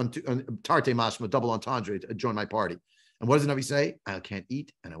 Tarte mashma, double entendre. Join my party. And what does the Navi say? I can't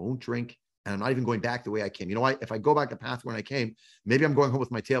eat and I won't drink and I'm not even going back the way I came. You know what? If I go back the path when I came, maybe I'm going home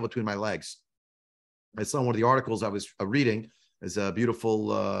with my tail between my legs. I saw one of the articles I was reading is a beautiful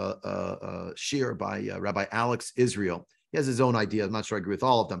shir by Rabbi Alex Israel. He has his own idea. I'm not sure I agree with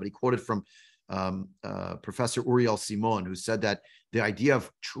all of them, but he quoted from Professor Uriel Simon, who said that the idea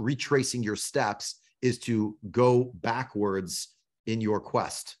of retracing your steps is to go backwards in your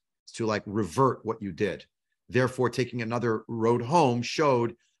quest, to like revert what you did. Therefore, taking another road home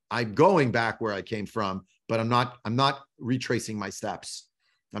showed I'm going back where I came from, but I'm not retracing my steps.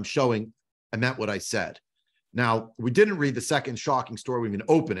 I'm showing I meant what I said. Now, we didn't read the second shocking story. We didn't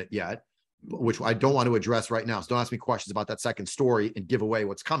even open it yet, which I don't want to address right now. So don't ask me questions about that second story and give away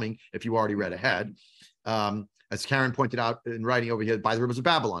what's coming if you already read ahead. As Karen pointed out in writing over here, by the rivers of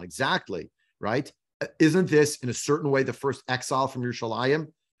Babylon. Exactly, right? Isn't this in a certain way the first exile from Yerushalayim?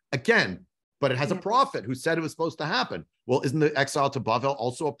 Again, but it has a prophet who said it was supposed to happen. Well, isn't the exile to Bavel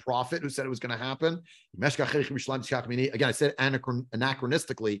also a prophet who said it was going to happen? Again, I said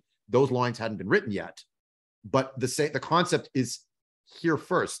anachronistically, those lines hadn't been written yet. But the concept is here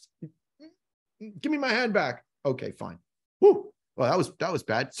first. Give me my hand back. Okay, fine. Whew. Well, that was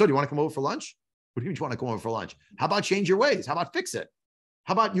bad. So do you want to come over for lunch? What do you mean you want to come over for lunch? How about change your ways? How about fix it?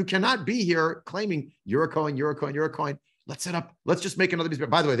 How about you cannot be here claiming you're a Kohen, you're a Kohen, you're a Kohen. Let's set up. Let's just make another Mizbech.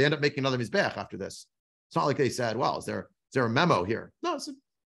 By the way, they end up making another Mizbech after this. It's not like they said, well, is there a memo here? No, it's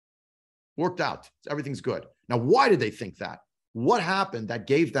worked out. Everything's good. Now, why did they think that? What happened that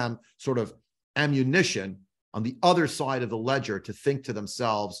gave them sort of ammunition on the other side of the ledger to think to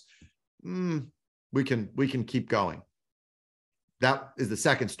themselves, we can keep going? That is the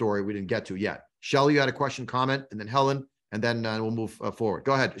second story we didn't get to yet. Shelley, you had a question, comment, and then Helen, and then we'll move forward.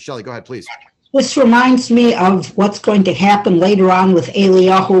 Go ahead, Shelley, go ahead, please. This reminds me of what's going to happen later on with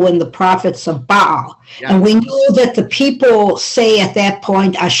Eliyahu and the prophets of Baal. Yeah. And we know that the people say at that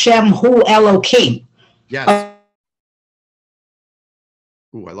point, Hashem hu Elohim. Yes.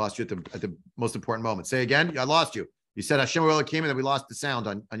 Ooh, I lost you at the most important moment. Say again. I lost you. You said Hashem hu Elohim, and then we lost the sound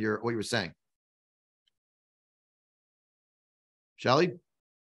on what you were saying. Shelley?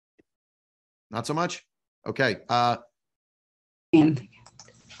 Not so much? Okay.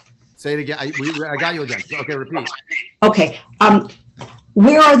 Say it again. I got you again. Okay, repeat. Okay.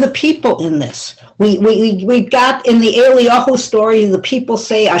 Where are the people in this? We got in the Eliyahu story, the people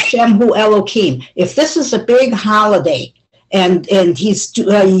say Hashem hu Elohim. If this is a big holiday, and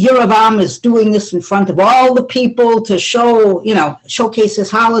Yerovam is doing this in front of all the people to showcase his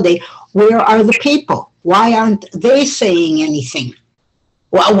holiday, where are the people? Why aren't they saying anything?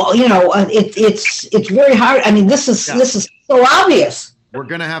 Well, it's very hard. I mean, this is so obvious. We're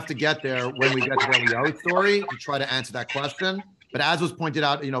going to have to get there when we get to the Eliyahu story to try to answer that question. But as was pointed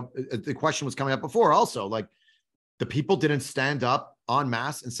out, the question was coming up before also, like the people didn't stand up en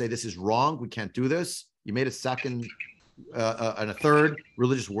masse and say, this is wrong. We can't do this. You made a second and a third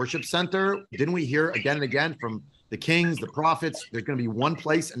religious worship center. Didn't we hear again and again from the kings, the prophets, there's going to be one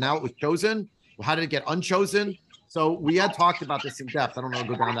place and now it was chosen? Well, how did it get unchosen? So we had talked about this in depth. I don't know if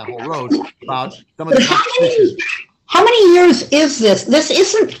I'll go down that whole road about some of the competitions. How many years is this?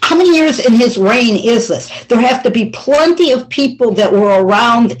 How many years in his reign is this? There have to be plenty of people that were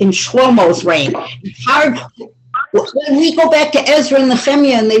around in Shlomo's reign. It's hard. When we go back to Ezra and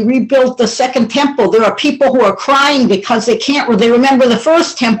Nehemiah and they rebuilt the second temple, there are people who are crying because they remember the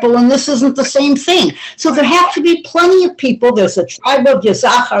first temple and this isn't the same thing. So there have to be plenty of people. There's a tribe of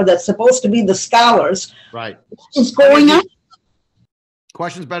Yisachar that's supposed to be the scholars. Right. What is going on?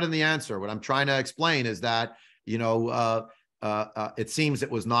 Question's better than the answer. What I'm trying to explain is that it seems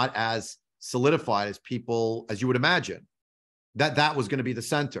it was not as solidified as you would imagine, that was going to be the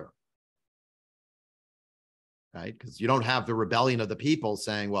center, right? Because you don't have the rebellion of the people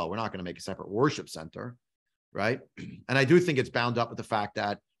saying, well, we're not going to make a separate worship center, right? And I do think it's bound up with the fact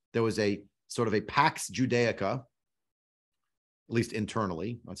that there was a sort of a Pax Judaica, at least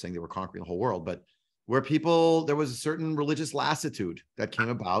internally, I'm not saying they were conquering the whole world, but where there was a certain religious lassitude that came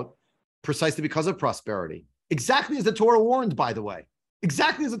about precisely because of prosperity. Exactly as the Torah warned, by the way.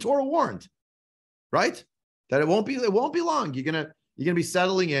 Exactly as the Torah warned, right? That it won't be long. You're gonna be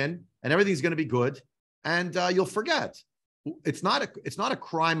settling in, and everything's gonna be good, and you'll forget. It's not a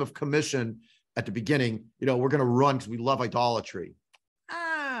crime of commission at the beginning. We're gonna run because we love idolatry.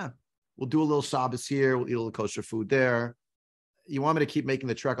 We'll do a little Shabbos here. We'll eat a little kosher food there. You want me to keep making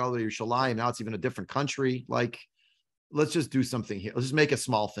the trek all the way to Yerushalayim? Now it's even a different country. Like, let's just do something here. Let's just make a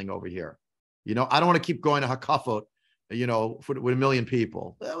small thing over here. I don't want to keep going to Hakafot, with a million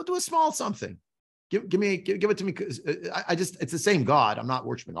people. We'll do a small something. Give it to me. It's the same God. I'm not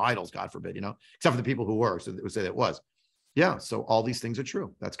worshiping idols, God forbid, except for the people who were, so they would say that it was. Yeah. So all these things are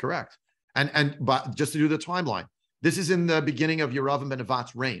true. That's correct. But just to do the timeline, this is in the beginning of Yeravam ben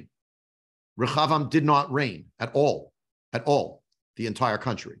Nevat's reign. Rechavam did not reign at all, the entire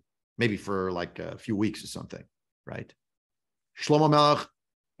country, maybe for like a few weeks or something, right? Shlomo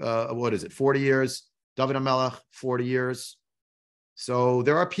Melech, 40 years. David HaMelech, 40 years. So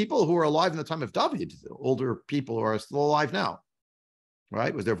there are people who are alive in the time of David, older people who are still alive now,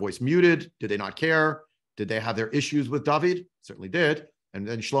 right? Was their voice muted? Did they not care? Did they have their issues with David? Certainly did. And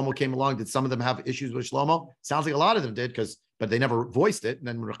then Shlomo came along. Did some of them have issues with Shlomo? Sounds like a lot of them did, but they never voiced it. And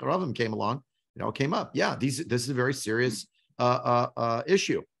then when Rechavam came along, it came up. Yeah, this is a very serious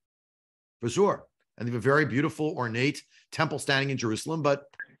issue, for sure. And they have a very beautiful, ornate temple standing in Jerusalem, but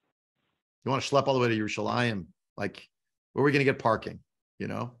you want to schlep all the way to Yerushalayim, like, where are we going to get parking? It's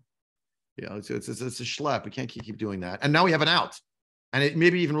a schlep. We can't keep doing that. And now we have an out, and it may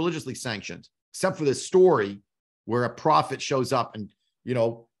be even religiously sanctioned, except for this story where a prophet shows up and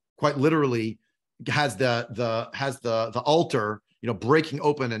quite literally has the altar breaking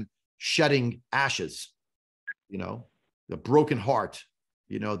open and shedding ashes. The broken heart.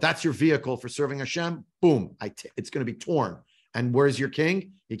 That's your vehicle for serving Hashem. Boom, it's going to be torn. And where's your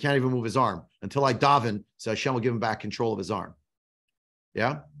king? He can't even move his arm until I daven, so Hashem will give him back control of his arm.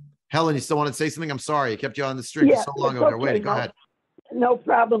 Yeah? Helen, you still want to say something? I'm sorry. I kept you on the street for so long over there. Wait, go ahead. No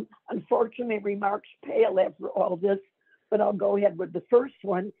problem. Unfortunately, remarks pale after all this, but I'll go ahead with the first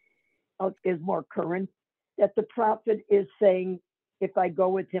one. Is more current, that the prophet is saying, if I go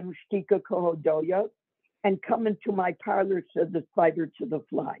with him, shtika kohodoya, and come into my parlor to the spider to the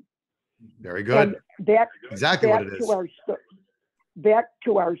fly. Very good. And exactly what it is. Back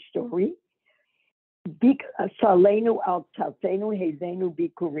to our story. Salenu al tafenu hezenu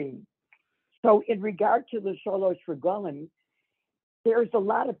bikurim. So in regard to the Shalosh Regalim, there's a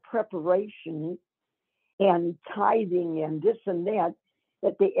lot of preparation and tithing and this and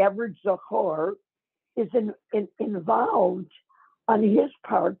that the average Zachor is involved on his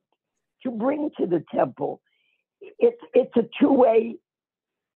part to bring to the temple. It's a two-way.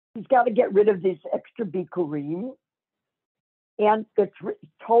 He's got to get rid of this extra bikurim, and it's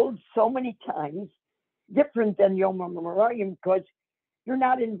told so many times, different than Yom HaMorayim, because you're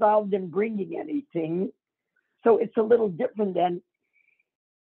not involved in bringing anything, so it's a little different than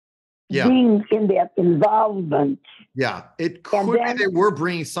being in that involvement. Yeah, it could be they were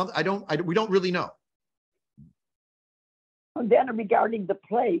bringing something. We don't really know. And then regarding the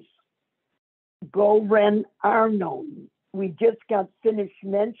place, Goren Arnon, we just got finished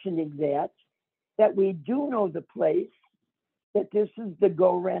mentioning that we do know the place, that this is the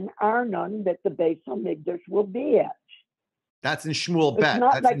Goren Arnon that the Beis HaMikdash will be at. That's in Shmuel Bet.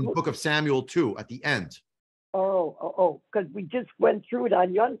 That's like in the book of Samuel too, at the end. Because we just went through it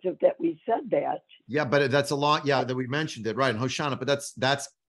on Yom Tov that we said that. Yeah, but that's a lot. Yeah, that we mentioned it right in Hoshana. But that's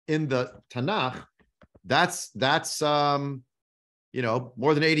in the Tanakh. That's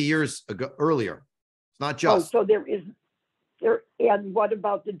more than 80 years ago earlier. It's not just. So there. And what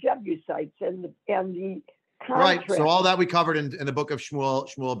about the Jebusites and the contract? Right. So all that we covered in the book of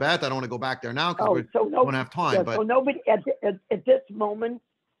Shmuel Bet. I don't want to go back there now because we don't have time. Yeah, but so nobody at this moment,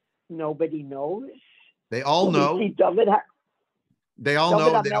 nobody knows. They all know. They all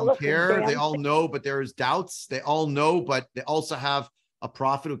know. They don't care. They all know, but there's doubts. They all know, but they also have a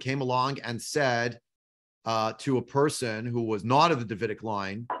prophet who came along and said to a person who was not of the Davidic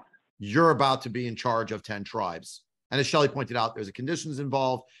line, you're about to be in charge of 10 tribes. And as Shelley pointed out, there's conditions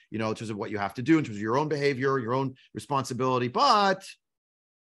involved, in terms of what you have to do, in terms of your own behavior, your own responsibility. But,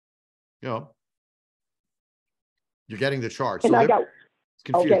 you're getting the charge. And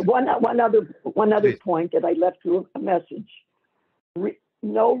so okay, one other point that I left you a message.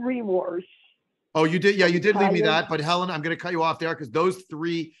 No remorse. Oh, you did? Yeah, you did leave me that. But Helen, I'm going to cut you off there because those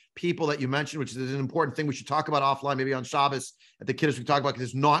three people that you mentioned, which is an important thing we should talk about offline, maybe on Shabbos at the Kiddush we talk about,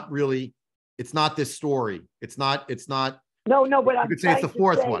 because it's not this story. It's not. No, but you could say it's the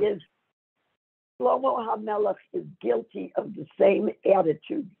fourth one. Is Shlomo HaMelech is guilty of the same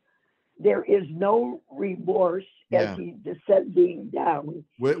attitude. There is no remorse as he's descending down.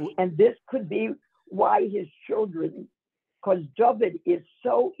 And this could be why his children, because David is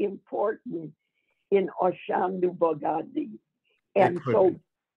so important in Osham Nubogadi. And so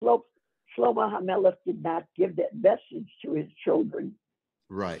Shlomo HaMelech did not give that message to his children.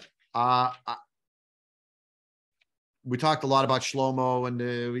 Right. We talked a lot about Shlomo and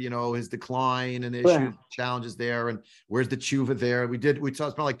his decline and the issues, challenges there, and where's the tshuva there. We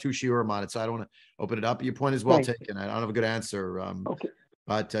spent like 2 shiurim on it, so I don't want to open it up. Your point is well taken. I don't have a good answer.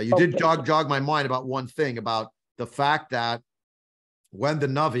 But you did jog my mind about one thing, about the fact that when the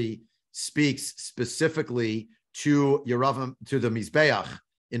Navi speaks specifically to Yeravam, to the Mizbeach,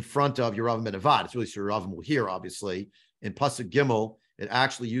 in front of Yeravim ben Nevat. It's really so Yeravim will hear, obviously. In Pasuk Gimel, it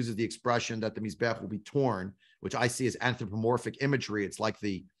actually uses the expression that the Mizbech will be torn, which I see as anthropomorphic imagery. It's like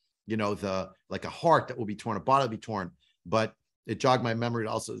like a heart that will be torn, a body will be torn. But it jogged my memory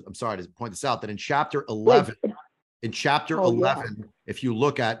to also, I'm sorry to point this out, that in chapter 11, if you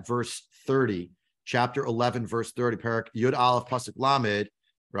look at verse 30, chapter 11, verse 30, Parak Yud Aleph Pasuk Lamed,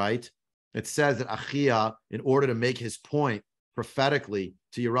 right? It says that Achia, in order to make his point prophetically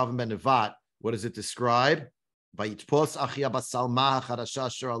to Yeravim ben Nevat, what does it describe? Vayitpos Achia basalma chadasha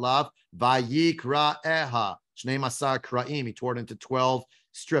asher alav vayikra'eha shnei masar kra'im. He tore it into 12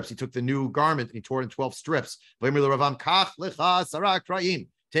 strips. He took the new garment and he tore it in 12 strips. Vayimir l'Ravam kach lecha sarah kra'im.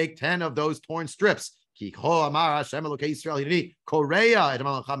 Take 10 of those torn strips. Ki ho amar Hashem Elokei Yisrael hineni koreya et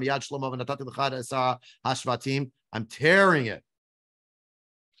malacha miyad shlomo v'natati lecha esar hashvatim. I'm tearing it.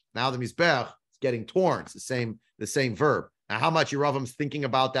 Now the Mizbech is getting torn. It's the same verb. Now, how much Yeravim's thinking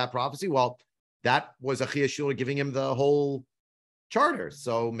about that prophecy? Well, that was Achia Shula giving him the whole charter.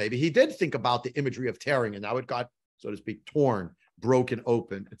 So maybe he did think about the imagery of tearing, and now it got, so to speak, torn, broken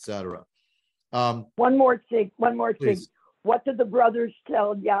open, etc. One more thing. Please. What did the brothers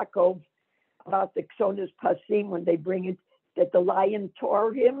tell Yaakov about the Ksonas Pasim when they bring it, that the lion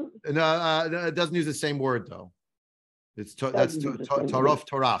tore him? No, it doesn't use the same word, though. That's Tarof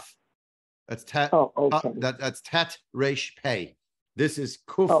Toraf. That's Tet. Oh, okay. That's Tet Resh Pei. This is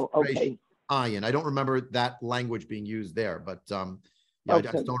Kuf Resh Ayin. I don't remember that language being used there, but I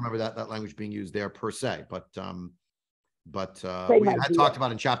just don't remember that language being used there per se. But we had talked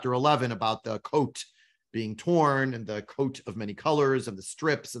about in chapter 11 about the coat being torn and the coat of many colors and the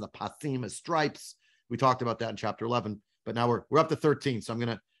strips and the pasim as stripes. We talked about that in chapter 11, but now we're up to 13. So I'm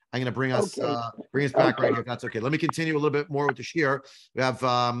gonna bring us back right here, if that's okay. Let me continue a little bit more with the shir. We have,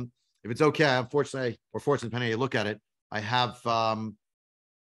 if it's okay, unfortunately, or fortunately, depending on how you look at it, I have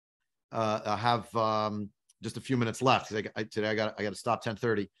just a few minutes left. Today I got to stop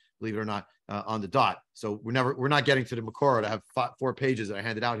 10:30, believe it or not, on the dot. So we're not getting to the Makora. I have 4 pages that I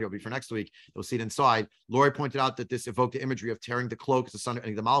handed out here. Will be for next week. You'll see it inside. Lori pointed out that this evoked the imagery of tearing the cloak, the son of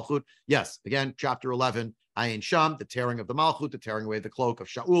the Malchut. Yes, again, chapter 11, Ayin Sham, the tearing of the Malchut, the tearing away of the cloak of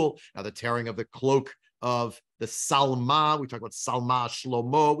Shaul, now the tearing of the cloak of the Salma. We talked about Salma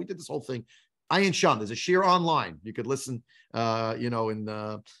Shlomo. We did this whole thing. Ayin Sham. There's a shir online. You could listen,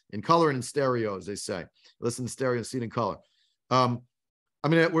 in color and in stereo, as they say. Listen to stereo and see it in color. We're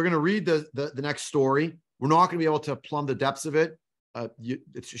going to read the next story. We're not going to be able to plumb the depths of it.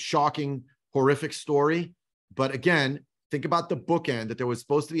 It's a shocking, horrific story. But again, think about the bookend, that there was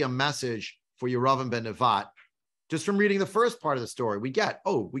supposed to be a message for Yeravim ben Nevat. Just from reading the first part of the story, we got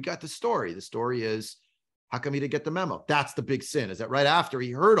the story. The story is, how come he didn't get the memo? That's the big sin, is that right after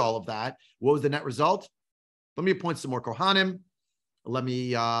he heard all of that, what was the net result? Let me appoint some more Kohanim. Let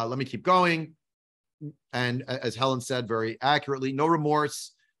me keep going. And as Helen said very accurately, no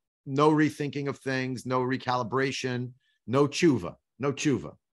remorse, no rethinking of things, no recalibration, no tshuva.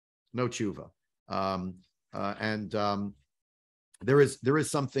 There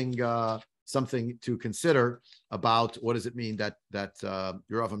is something to consider about what does it mean that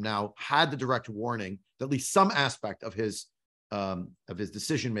Yeravim now had the direct warning that at least some aspect of his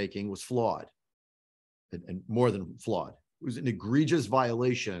decision making was flawed, and more than flawed. It was an egregious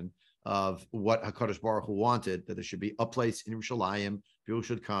violation of what HaKadosh Baruch Hu wanted, that there should be a place in Yerushalayim, people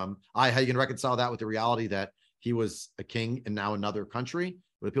should come. How you can reconcile that with the reality that he was a king in now another country,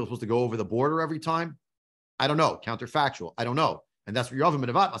 where the people are supposed to go over the border every time? I don't know. Counterfactual. I don't know. And that's what Yeravim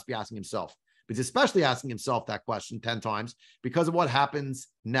ben Nevat must be asking himself. But he's especially asking himself that question 10 times because of what happens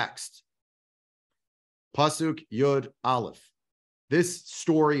next. Pasuk Yud Aleph. This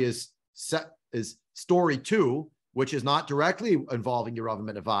story is story 2, which is not directly involving Yeravim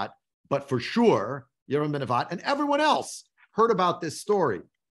ben Nevat, but for sure, Yeravim ben Nevat and everyone else heard about this story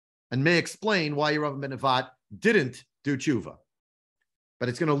and may explain why Yeravim ben Nevat didn't do tshuva. But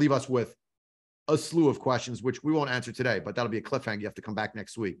it's going to leave us with a slew of questions, which we won't answer today, but that'll be a cliffhanger. You have to come back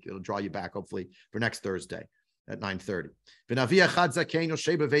next week. It'll draw you back, hopefully, for next Thursday at 9:30.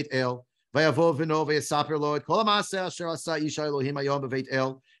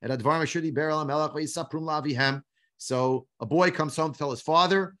 So a boy comes home to tell his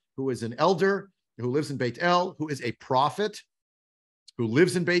father, who is an elder, who lives in Beit El, who is a prophet, who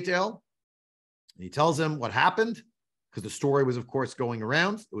lives in Beit El. And he tells him what happened, because the story was, of course, going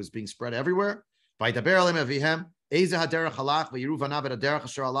around. It was being spread everywhere. Which way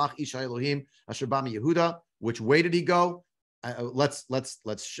did he go?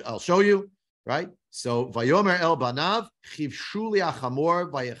 I'll show you, right? So Vayomer el banav chivshu li achamor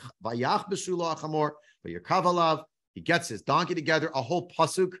vayach beshu lo achamor vayirkav alav He gets his donkey together, a whole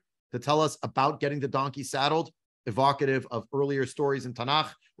pasuk to tell us about getting the donkey saddled, evocative of earlier stories in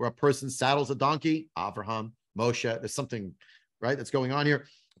Tanakh where a person saddles a donkey. Avraham, Moshe, there's something, right, that's going on here.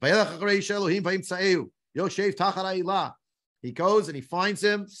 He goes and he finds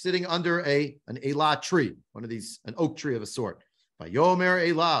him sitting under an elah tree, one of these, an oak tree of a sort.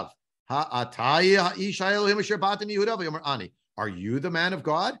 Vayomer elav, are you the man of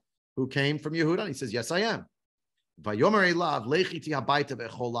God who came from Yehuda? And he says, yes, I am. Vayomer elav, lechiti habayta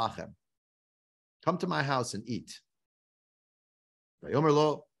ve'echol lachem. Come to my house and eat. Vayomer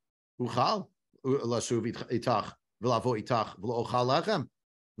lo, uchal, lashuv itach, v'lavo itach, v'lo ochal lachem,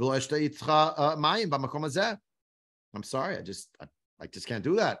 v'lo eshta itcha mayim b'makom hazeh. I'm sorry, I just can't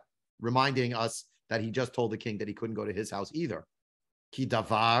do that. Reminding us that he just told the king that he couldn't go to his house either. Ki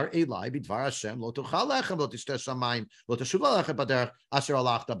davar elai bidvar Hashem lo tuchal lechem lo tishteh shamayim lo teshuv lechem baderech asher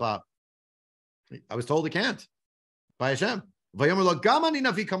alachta ba. I was told he can't by Hashem. Vayomer lo gam ani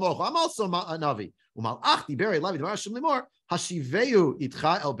navi kamocha. I'm also a navi. Umalach diber elai bidvar Hashem limor hashiveu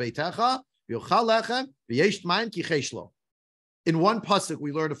itcha el beitecha v'yochal lechem v'yesh mayim ki chesh lo. In one pasuk,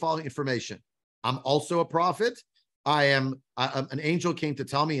 we learn the following information. I'm also a prophet. I am an angel came to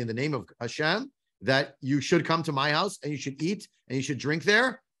tell me in the name of Hashem that you should come to my house and you should eat and you should drink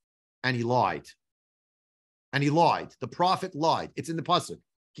there. And he lied. And he lied. The prophet lied. It's in the pasuk.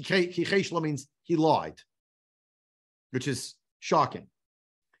 Kicheshla means he lied, which is shocking.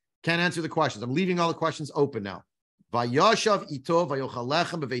 Can't answer the questions. I'm leaving all the questions open now. Vayashav ito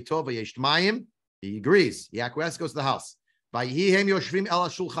vayochalechem beveito vayesh mayim. He agrees. He acquiesces, goes to the house. Vayihem yoshvim el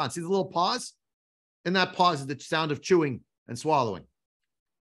shulchan. See the little pause? In that pause is the sound of chewing and swallowing.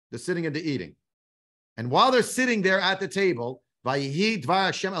 The sitting and the eating. And while they're sitting there at the table, Vayihi dvar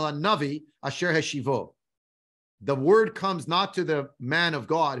Hashem el navi asher heshivo. The word comes not to the man of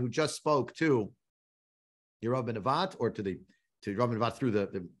God who just spoke to Yerav ben Nevat or to Yerav ben Nevat through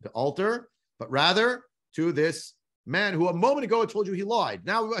the altar, but rather to this man who a moment ago I told you he lied.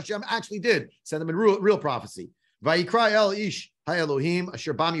 Now Hashem actually did send him in real prophecy. Vayikra el ish ha-Elohim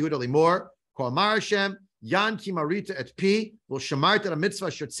asher bam Yehuda limor. Hashem, Yan ki marita et pi, will shamarta a mitzvah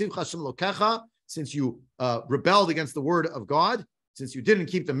shertzivcha Hashem lokecha, since you rebelled against the word of God, since you didn't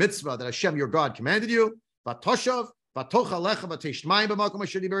keep the mitzvah that Hashem your God commanded you, vatoshav, vatocha lechem, vatesh mayim b'makom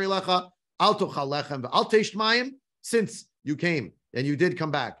asher diber lecha, al tocha lechem, v'al tesh mayim, since you came and you did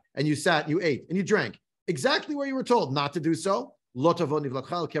come back and you sat, you ate and you drank exactly where you were told not to do so, lo tavo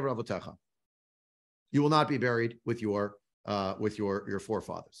nivlatcha el kever avotecha. You will not be buried with your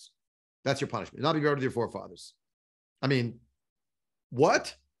forefathers. That's your punishment. You'll not be buried with your forefathers. I mean,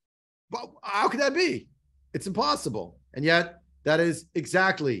 what? How could that be? It's impossible. And yet, that is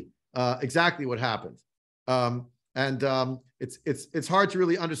exactly what happened. It's hard to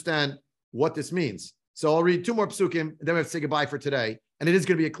really understand what this means. So I'll read two more psukim, and then we have to say goodbye for today. And it is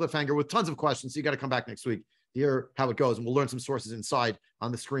going to be a cliffhanger with tons of questions. So you got to come back next week to hear how it goes. And we'll learn some sources inside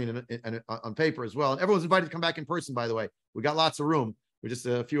on the screen and on paper as well. And everyone's invited to come back in person, by the way. We got lots of room. We're just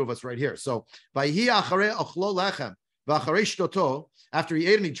a few of us right here. So, after he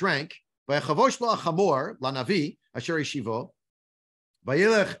ate and he drank, so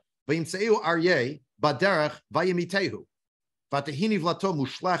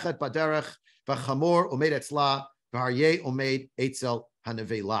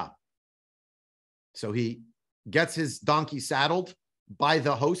he gets his donkey saddled by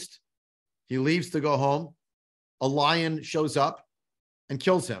the host. He leaves to go home. A lion shows up and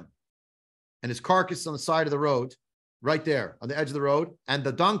kills him. And his carcass is on the side of the road, right there on the edge of the road. And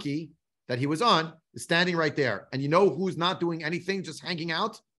the donkey that he was on is standing right there. And you know who's not doing anything, just hanging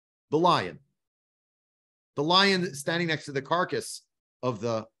out? The lion. The lion is standing next to the carcass of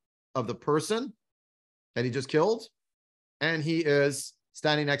the person that he just killed. And he is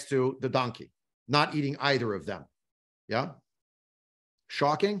standing next to the donkey, not eating either of them. Yeah?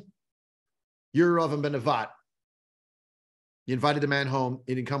 Shocking. You're Rav ben Nevat. You invited the man home.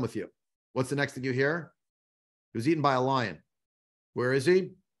 He didn't come with you. What's the next thing you hear? He was eaten by a lion. Where is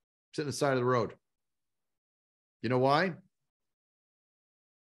he? Sitting on the side of the road. You know why?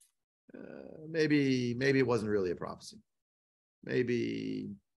 Maybe it wasn't really a prophecy. Maybe,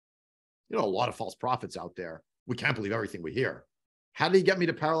 a lot of false prophets out there. We can't believe everything we hear. How did he get me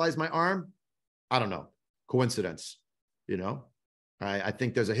to paralyze my arm? I don't know. Coincidence. I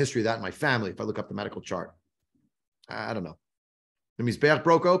think there's a history of that in my family if I look up the medical chart. I don't know. The Mizbeach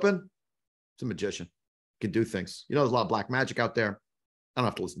broke open. It's a magician. He can do things. There's a lot of black magic out there. I don't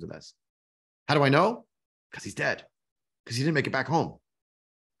have to listen to this. How do I know? Because he's dead. Because he didn't make it back home.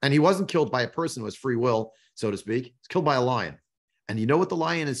 And he wasn't killed by a person who has free will, so to speak. He's killed by a lion. And you know what the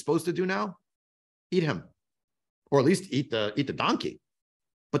lion is supposed to do now? Eat him. or at least eat the donkey.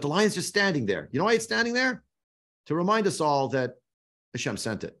 But the lion's just standing there. You know why it's standing there? To remind us all that Hashem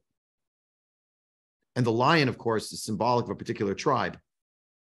sent it. And the lion, of course, is symbolic of a particular tribe.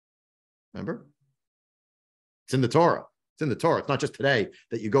 Remember? It's in the Torah. It's in the Torah. It's not just today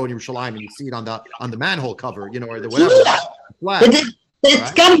that you go in Yerushalayim and you see it on the manhole cover, or the whatever. Yeah.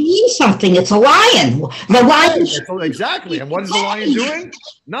 It's got to mean something. It's a lion. The lion. Exactly. And what is the lion doing?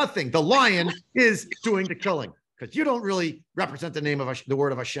 Nothing. The lion is doing the killing because you don't really represent the name of the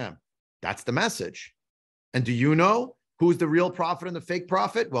word of Hashem. That's the message. And do you know who's the real prophet and the fake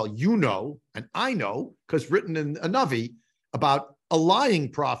prophet? Well, you know, and I know, because written in a Navi about a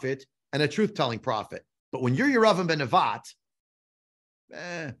lying prophet and a truth-telling prophet. But when you're Yeravim ben Nevat,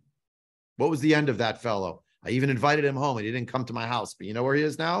 what was the end of that fellow? I even invited him home and he didn't come to my house. But you know where he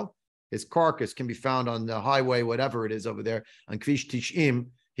is now? His carcass can be found on the highway, whatever it is over there, on Kvish Tishim.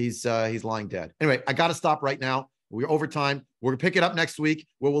 He's lying dead. Anyway, I got to stop right now. We're over time. We're going to pick it up next week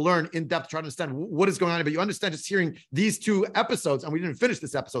where we'll learn in depth, try to understand what is going on. But you understand just hearing these two episodes, and we didn't finish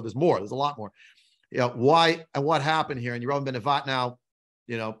this episode. There's more. There's a lot more. Why and what happened here. And Yeravim ben Nevat now,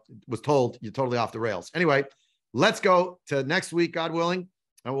 was told you're totally off the rails. Anyway, let's go to next week, God willing.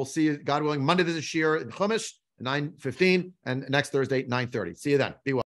 And we'll see you, God willing. Monday, there's a shir in Chumash, 9:15, and next Thursday, 9:30. See you then. Be well.